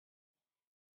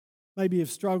 Maybe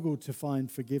you've struggled to find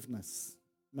forgiveness.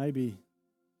 Maybe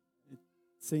it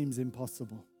seems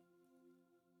impossible.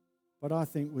 But I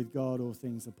think with God, all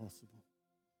things are possible.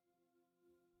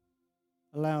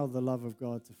 Allow the love of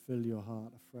God to fill your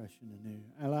heart afresh and anew.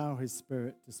 Allow His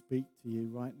Spirit to speak to you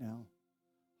right now.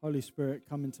 Holy Spirit,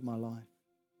 come into my life.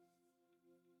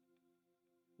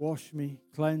 Wash me,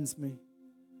 cleanse me,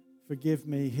 forgive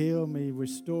me, heal me,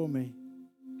 restore me.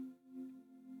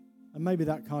 And maybe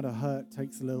that kind of hurt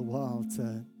takes a little while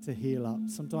to heal up.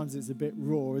 Sometimes it's a bit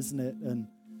raw, isn't it?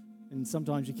 And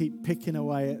sometimes you keep picking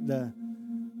away at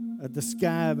the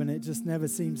scab and it just never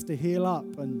seems to heal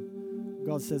up. And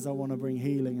God says, I want to bring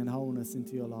healing and wholeness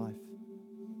into your life.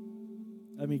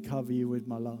 Let me cover you with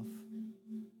my love.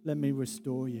 Let me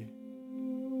restore you.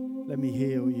 Let me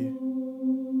heal you.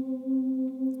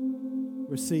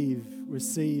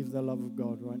 Receive the love of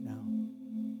God right now.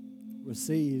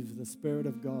 Receive the Spirit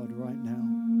of God right now.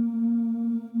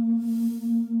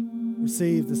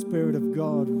 Receive the Spirit of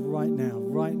God right now,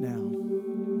 right now.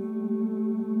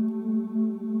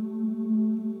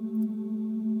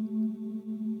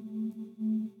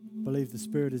 I believe the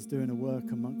Spirit is doing a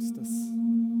work amongst us.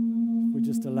 If we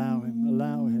just allow Him,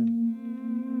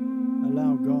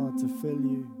 allow God to fill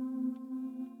you.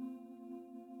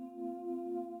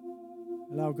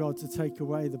 Allow God to take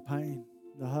away the pain,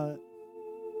 the hurt.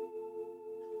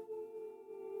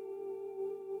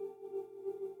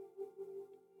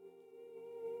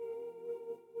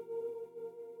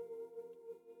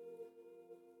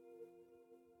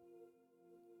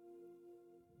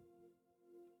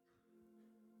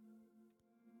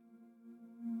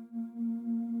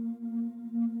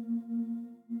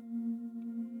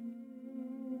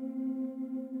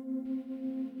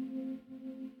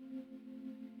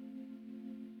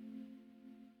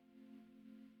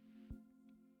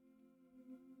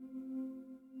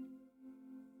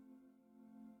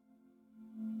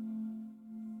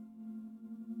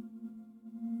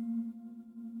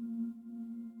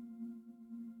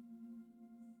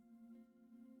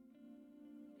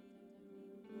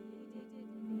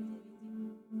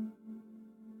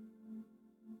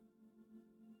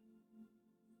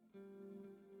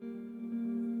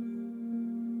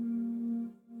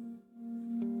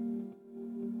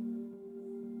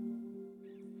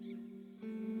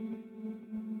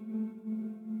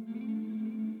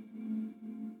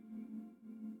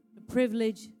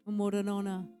 Privilege and what an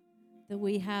honor that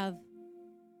we have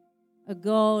a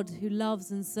God who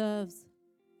loves and serves,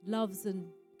 loves and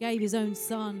gave His own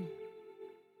Son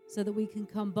so that we can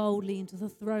come boldly into the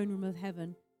throne room of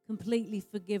heaven, completely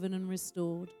forgiven and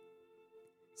restored.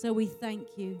 So we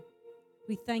thank you.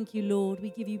 We thank you, Lord. We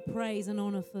give you praise and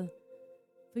honor for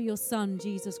your Son,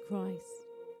 Jesus Christ.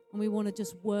 And we want to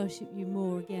just worship you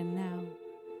more again now.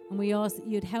 And we ask that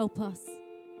you'd help us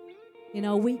in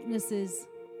our weaknesses,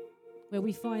 where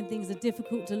we find things are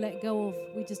difficult to let go of.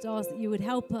 We just ask that you would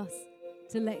help us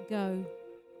to let go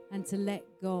and to let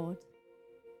God.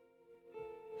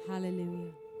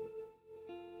 Hallelujah.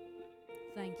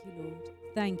 Thank you, Lord.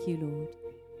 Thank you, Lord.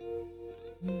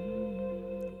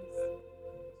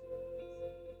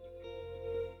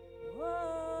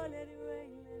 Oh, let it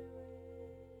rain, let it rain.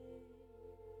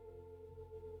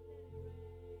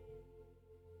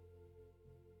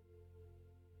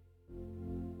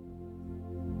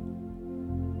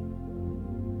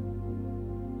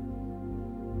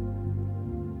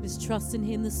 Let's trust in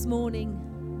Him this morning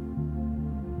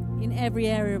in every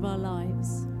area of our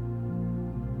lives,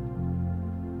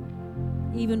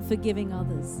 even forgiving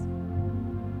others.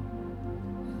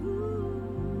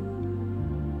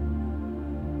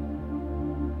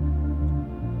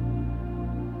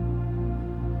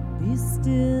 Be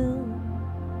still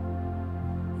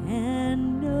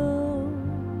and know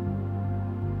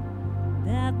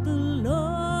that the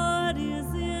Lord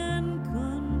is in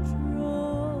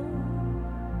control.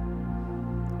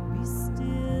 Be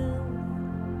still,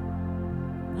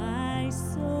 my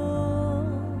soul.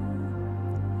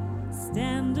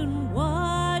 Stand and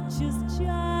watch as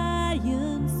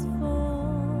giants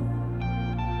fall.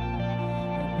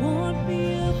 won't be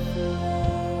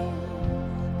afraid,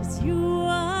 'cause you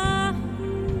are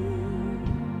here.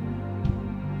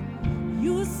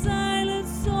 You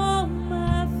silence all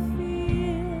my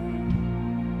fear.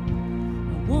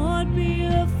 I won't be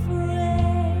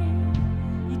afraid.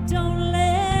 You don't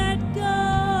let go.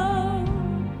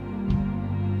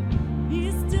 Be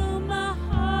still my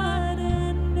heart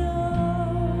and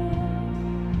know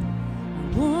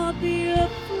I won't be afraid.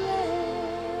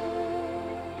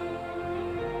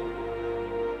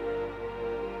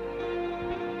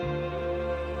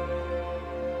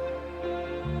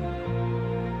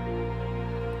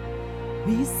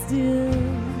 Be still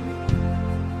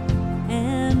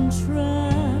and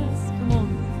trust. Come on.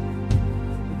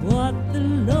 What the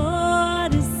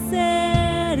Lord has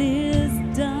said is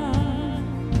done.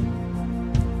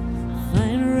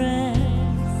 Find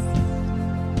rest.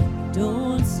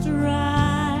 Don't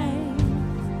strive.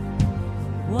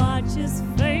 Watch His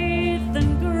faith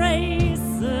and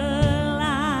grace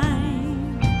align.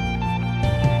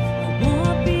 I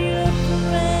won't be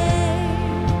afraid,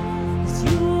 'cause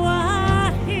you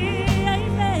are here.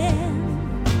 Amen.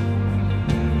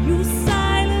 You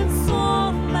silence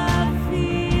all my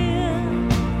fear.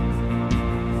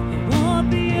 I won't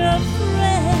be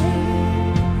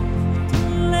afraid.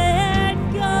 Don't let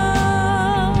go.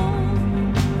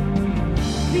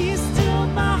 Be still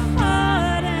my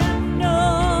heart and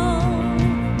know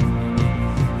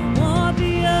I won't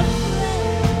be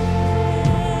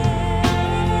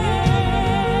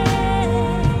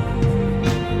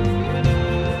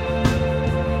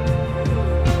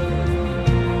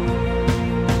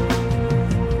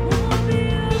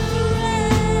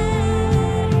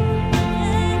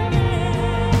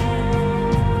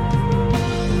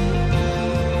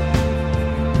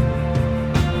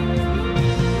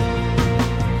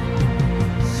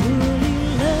Surely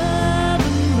love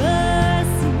and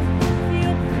mercy,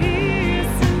 Your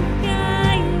peace and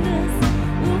kindness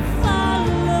will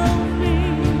follow me,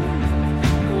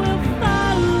 will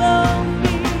follow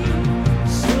me.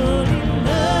 Surely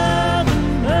love and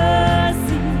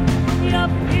mercy, Your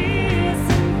peace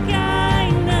and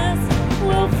kindness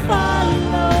will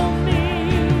follow me,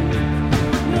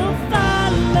 will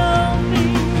follow me.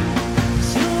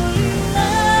 Surely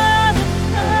love and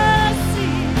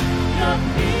mercy, Your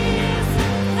peace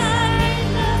and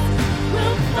kindness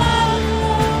will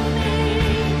follow me,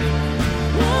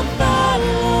 will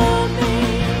follow me.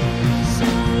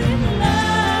 Surely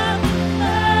love and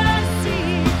mercy,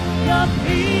 Your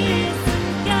peace and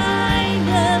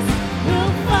kindness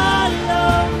will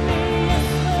follow me, yes,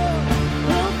 Lord,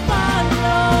 will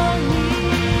follow me.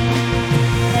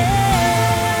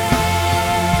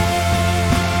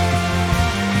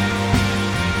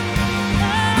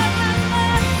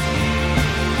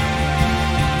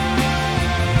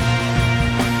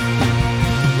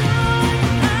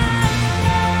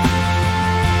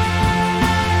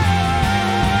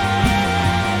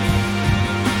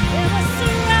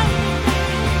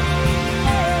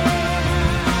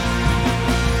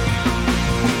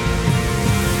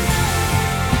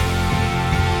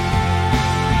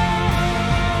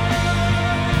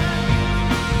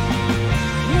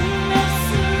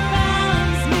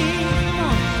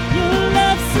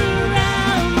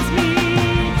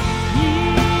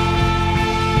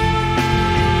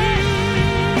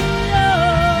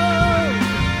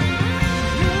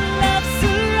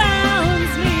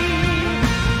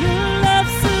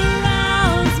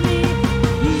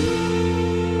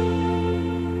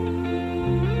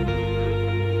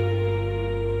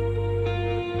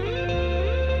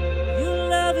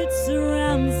 It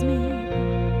surrounds me.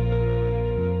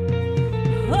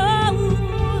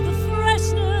 Oh, the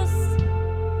freshness,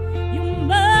 Your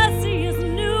mercy is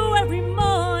new every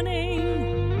morning.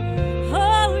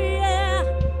 Oh, yeah,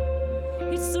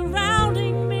 it's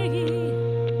surrounding me.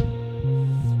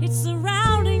 It's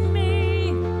surrounding me.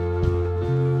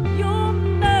 Your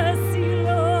mercy,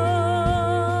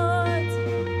 Lord.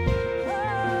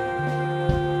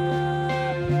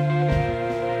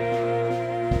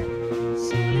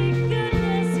 Surely goodness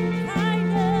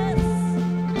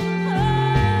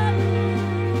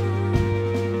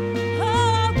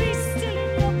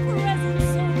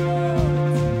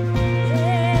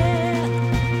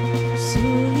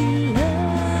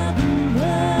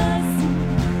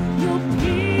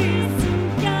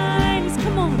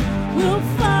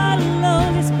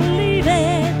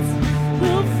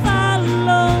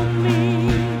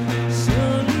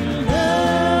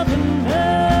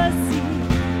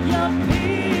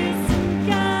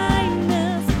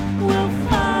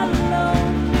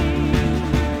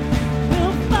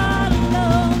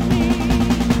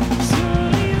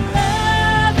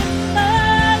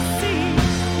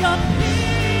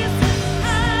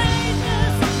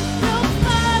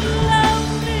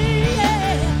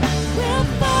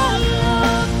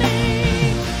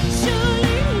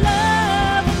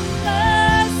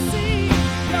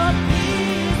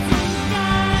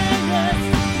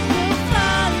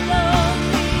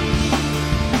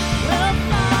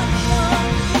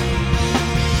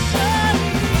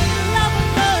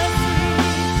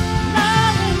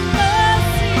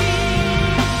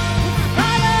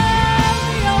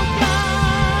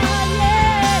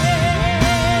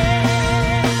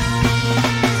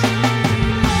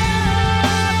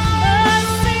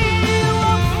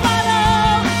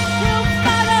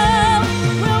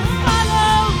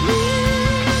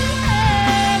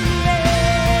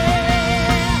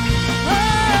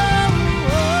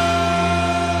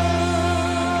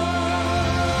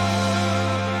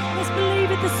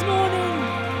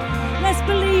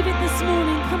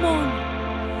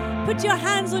Put your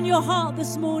hands on your heart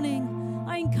this morning.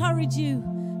 I encourage you,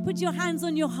 put your hands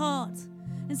on your heart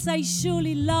and say,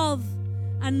 surely love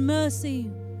and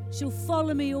mercy shall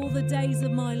follow me all the days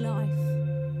of my life.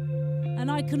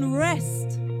 And I can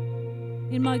rest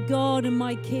in my God and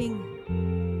my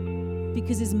King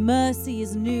because His mercy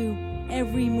is new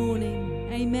every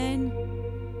morning. Amen.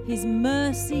 His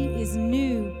mercy is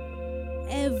new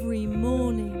every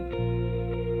morning.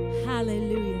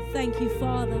 Hallelujah. Thank you,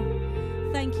 Father.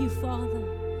 Thank you, Father.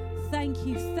 Thank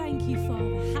you, Father.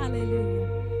 Hallelujah.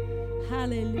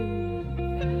 Hallelujah.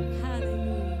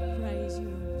 Hallelujah. Praise you.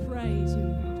 Praise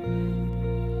you.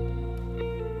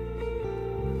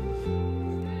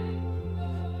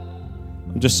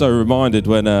 I'm just so reminded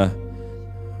when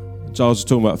Giles was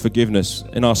talking about forgiveness.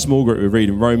 In our small group, we're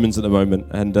reading Romans at the moment,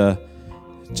 and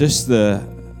just the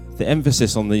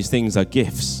emphasis on these things are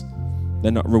gifts.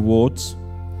 They're not rewards.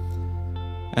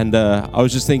 And I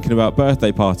was just thinking about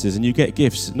birthday parties, and you get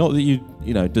gifts, not that you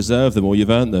deserve them or you've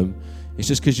earned them. It's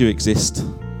just because you exist.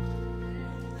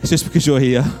 It's just because you're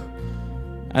here.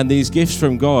 And these gifts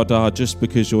from God are just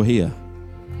because you're here.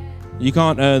 You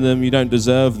can't earn them, you don't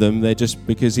deserve them, they're just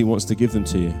because He wants to give them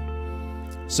to you.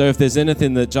 So if there's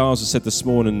anything that Giles has said this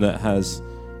morning that has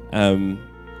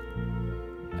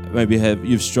maybe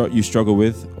you struggle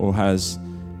with, or has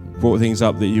brought things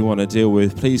up that you want to deal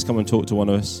with, please come and talk to one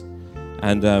of us,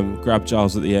 and grab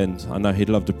Giles at the end. I know he'd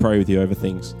love to pray with you over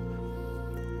things.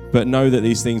 But know that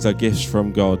these things are gifts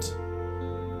from God,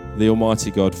 the Almighty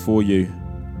God, for you,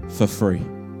 for free.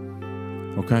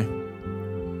 Okay?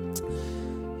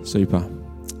 Super.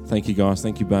 Thank you, guys.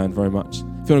 Thank you, band, very much. If you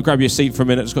want to grab your seat for a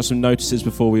minute, just got some notices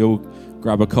before we all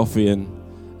grab a coffee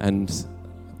and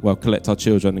collect our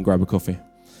children and grab a coffee.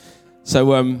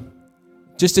 So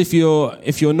just if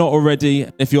you're not already,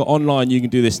 if you're online, you can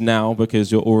do this now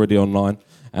because you're already online.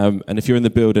 And if you're in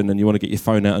the building and you want to get your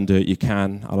phone out and do it, you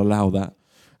can. I'll allow that.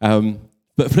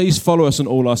 But please follow us on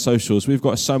all our socials. We've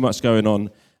got so much going on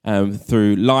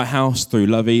through Lighthouse, through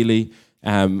Love Ely,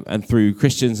 and through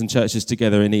Christians and churches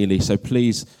together in Ely. So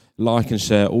please like and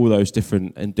share all those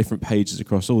different pages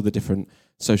across all the different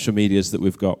social medias that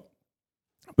we've got.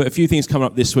 But a few things coming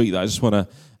up this week that I just want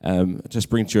to just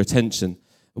bring to your attention.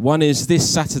 One is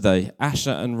this Saturday,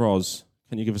 Asher and Roz.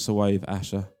 Can you give us a wave,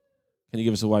 Asher? Can you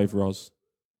give us a wave, Roz?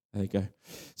 There you go.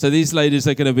 So these ladies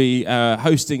are going to be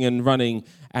hosting and running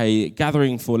a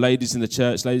gathering for ladies in the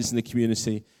church, ladies in the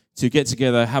community, to get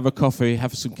together, have a coffee,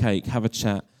 have some cake, have a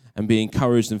chat, and be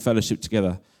encouraged and fellowship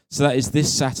together. So that is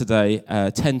this Saturday,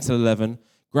 10 to 11.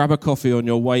 Grab a coffee on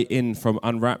your way in from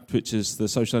Unwrapped, which is the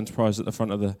social enterprise at the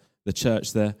front of the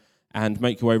church there, and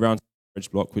make your way around to the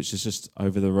Bridge Block, which is just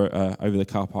over the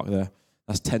car park there.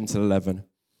 That's 10 to 11.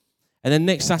 And then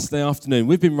next Saturday afternoon,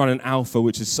 we've been running Alpha,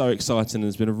 which is so exciting,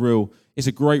 and it's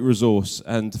a great resource.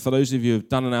 And for those of you who have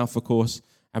done an Alpha course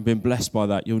and been blessed by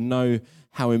that, you'll know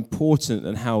how important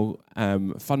and how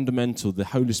fundamental the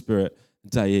Holy Spirit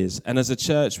Day is. And as a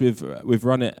church, we've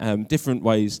run it different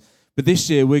ways. But this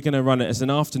year, we're going to run it as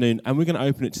an afternoon, and we're going to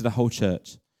open it to the whole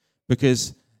church,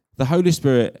 because the Holy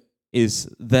Spirit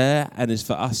is there and is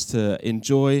for us to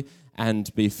enjoy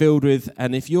and be filled with.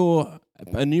 And if you're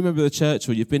a new member of the church,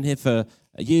 or you've been here for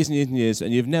years and years and years,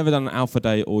 and you've never done an Alpha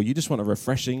Day, or you just want a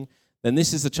refreshing, then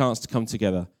this is the chance to come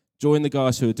together. Join the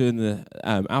guys who are doing the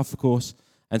Alpha course.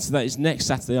 And so that is next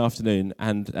Saturday afternoon,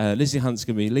 and Lizzie Hunt's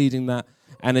going to be leading that.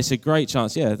 And it's a great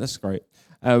chance. Yeah, that's great.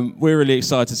 We're really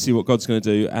excited to see what God's going to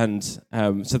do. And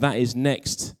so that is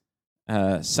next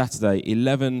Saturday,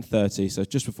 11:30, so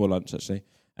just before lunch, actually,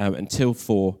 until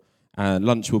 4.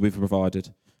 Lunch will be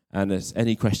provided. And if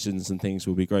any questions and things,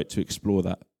 will be great to explore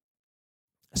that.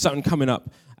 Something coming up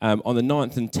on the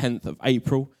 9th and 10th of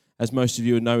April, as most of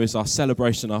you know, is our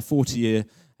celebration, our 40-year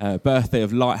birthday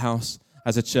of Lighthouse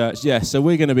as a church. Yeah, so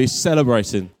we're going to be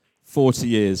celebrating 40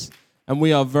 years. And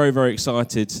we are very, very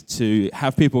excited to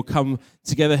have people come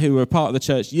together who were part of the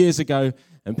church years ago,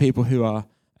 and people who are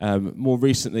more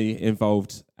recently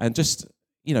involved, and just,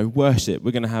 worship.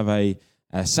 We're going to have a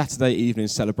Saturday evening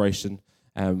celebration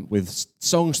with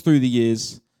songs through the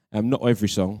years, not every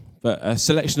song, but a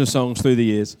selection of songs through the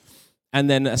years. And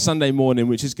then a Sunday morning,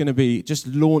 which is going to be just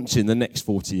launching the next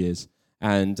 40 years.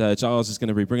 And Giles is going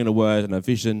to be bringing a word and a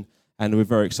vision, and we're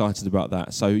very excited about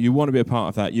that. So you want to be a part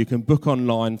of that, you can book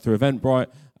online through Eventbrite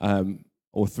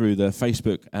or through the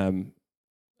Facebook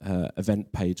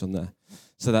event page on there.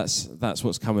 So that's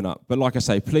what's coming up. But like I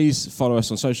say, please follow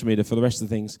us on social media for the rest of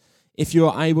the things. If you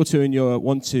are able to and you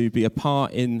want to be a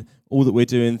part in all that we're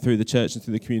doing through the church and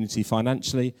through the community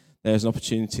financially, there's an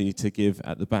opportunity to give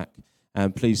at the back.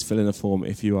 And please fill in a form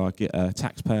if you are a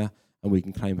taxpayer, and we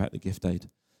can claim back the gift aid.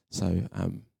 So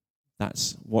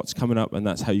that's what's coming up, and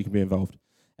that's how you can be involved.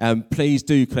 Please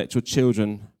do collect your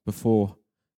children before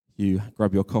you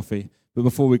grab your coffee. But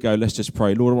before we go, let's just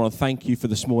pray. Lord, I want to thank you for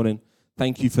this morning.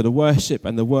 Thank you for the worship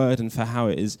and the word, and for how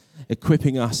it is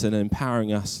equipping us and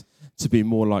empowering us to be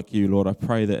more like you, Lord. I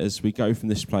pray that as we go from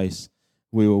this place,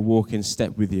 we will walk in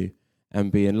step with you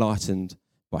and be enlightened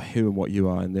by who and what you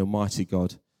are and the almighty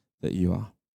God that you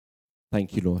are.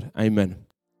 Thank you, Lord. Amen.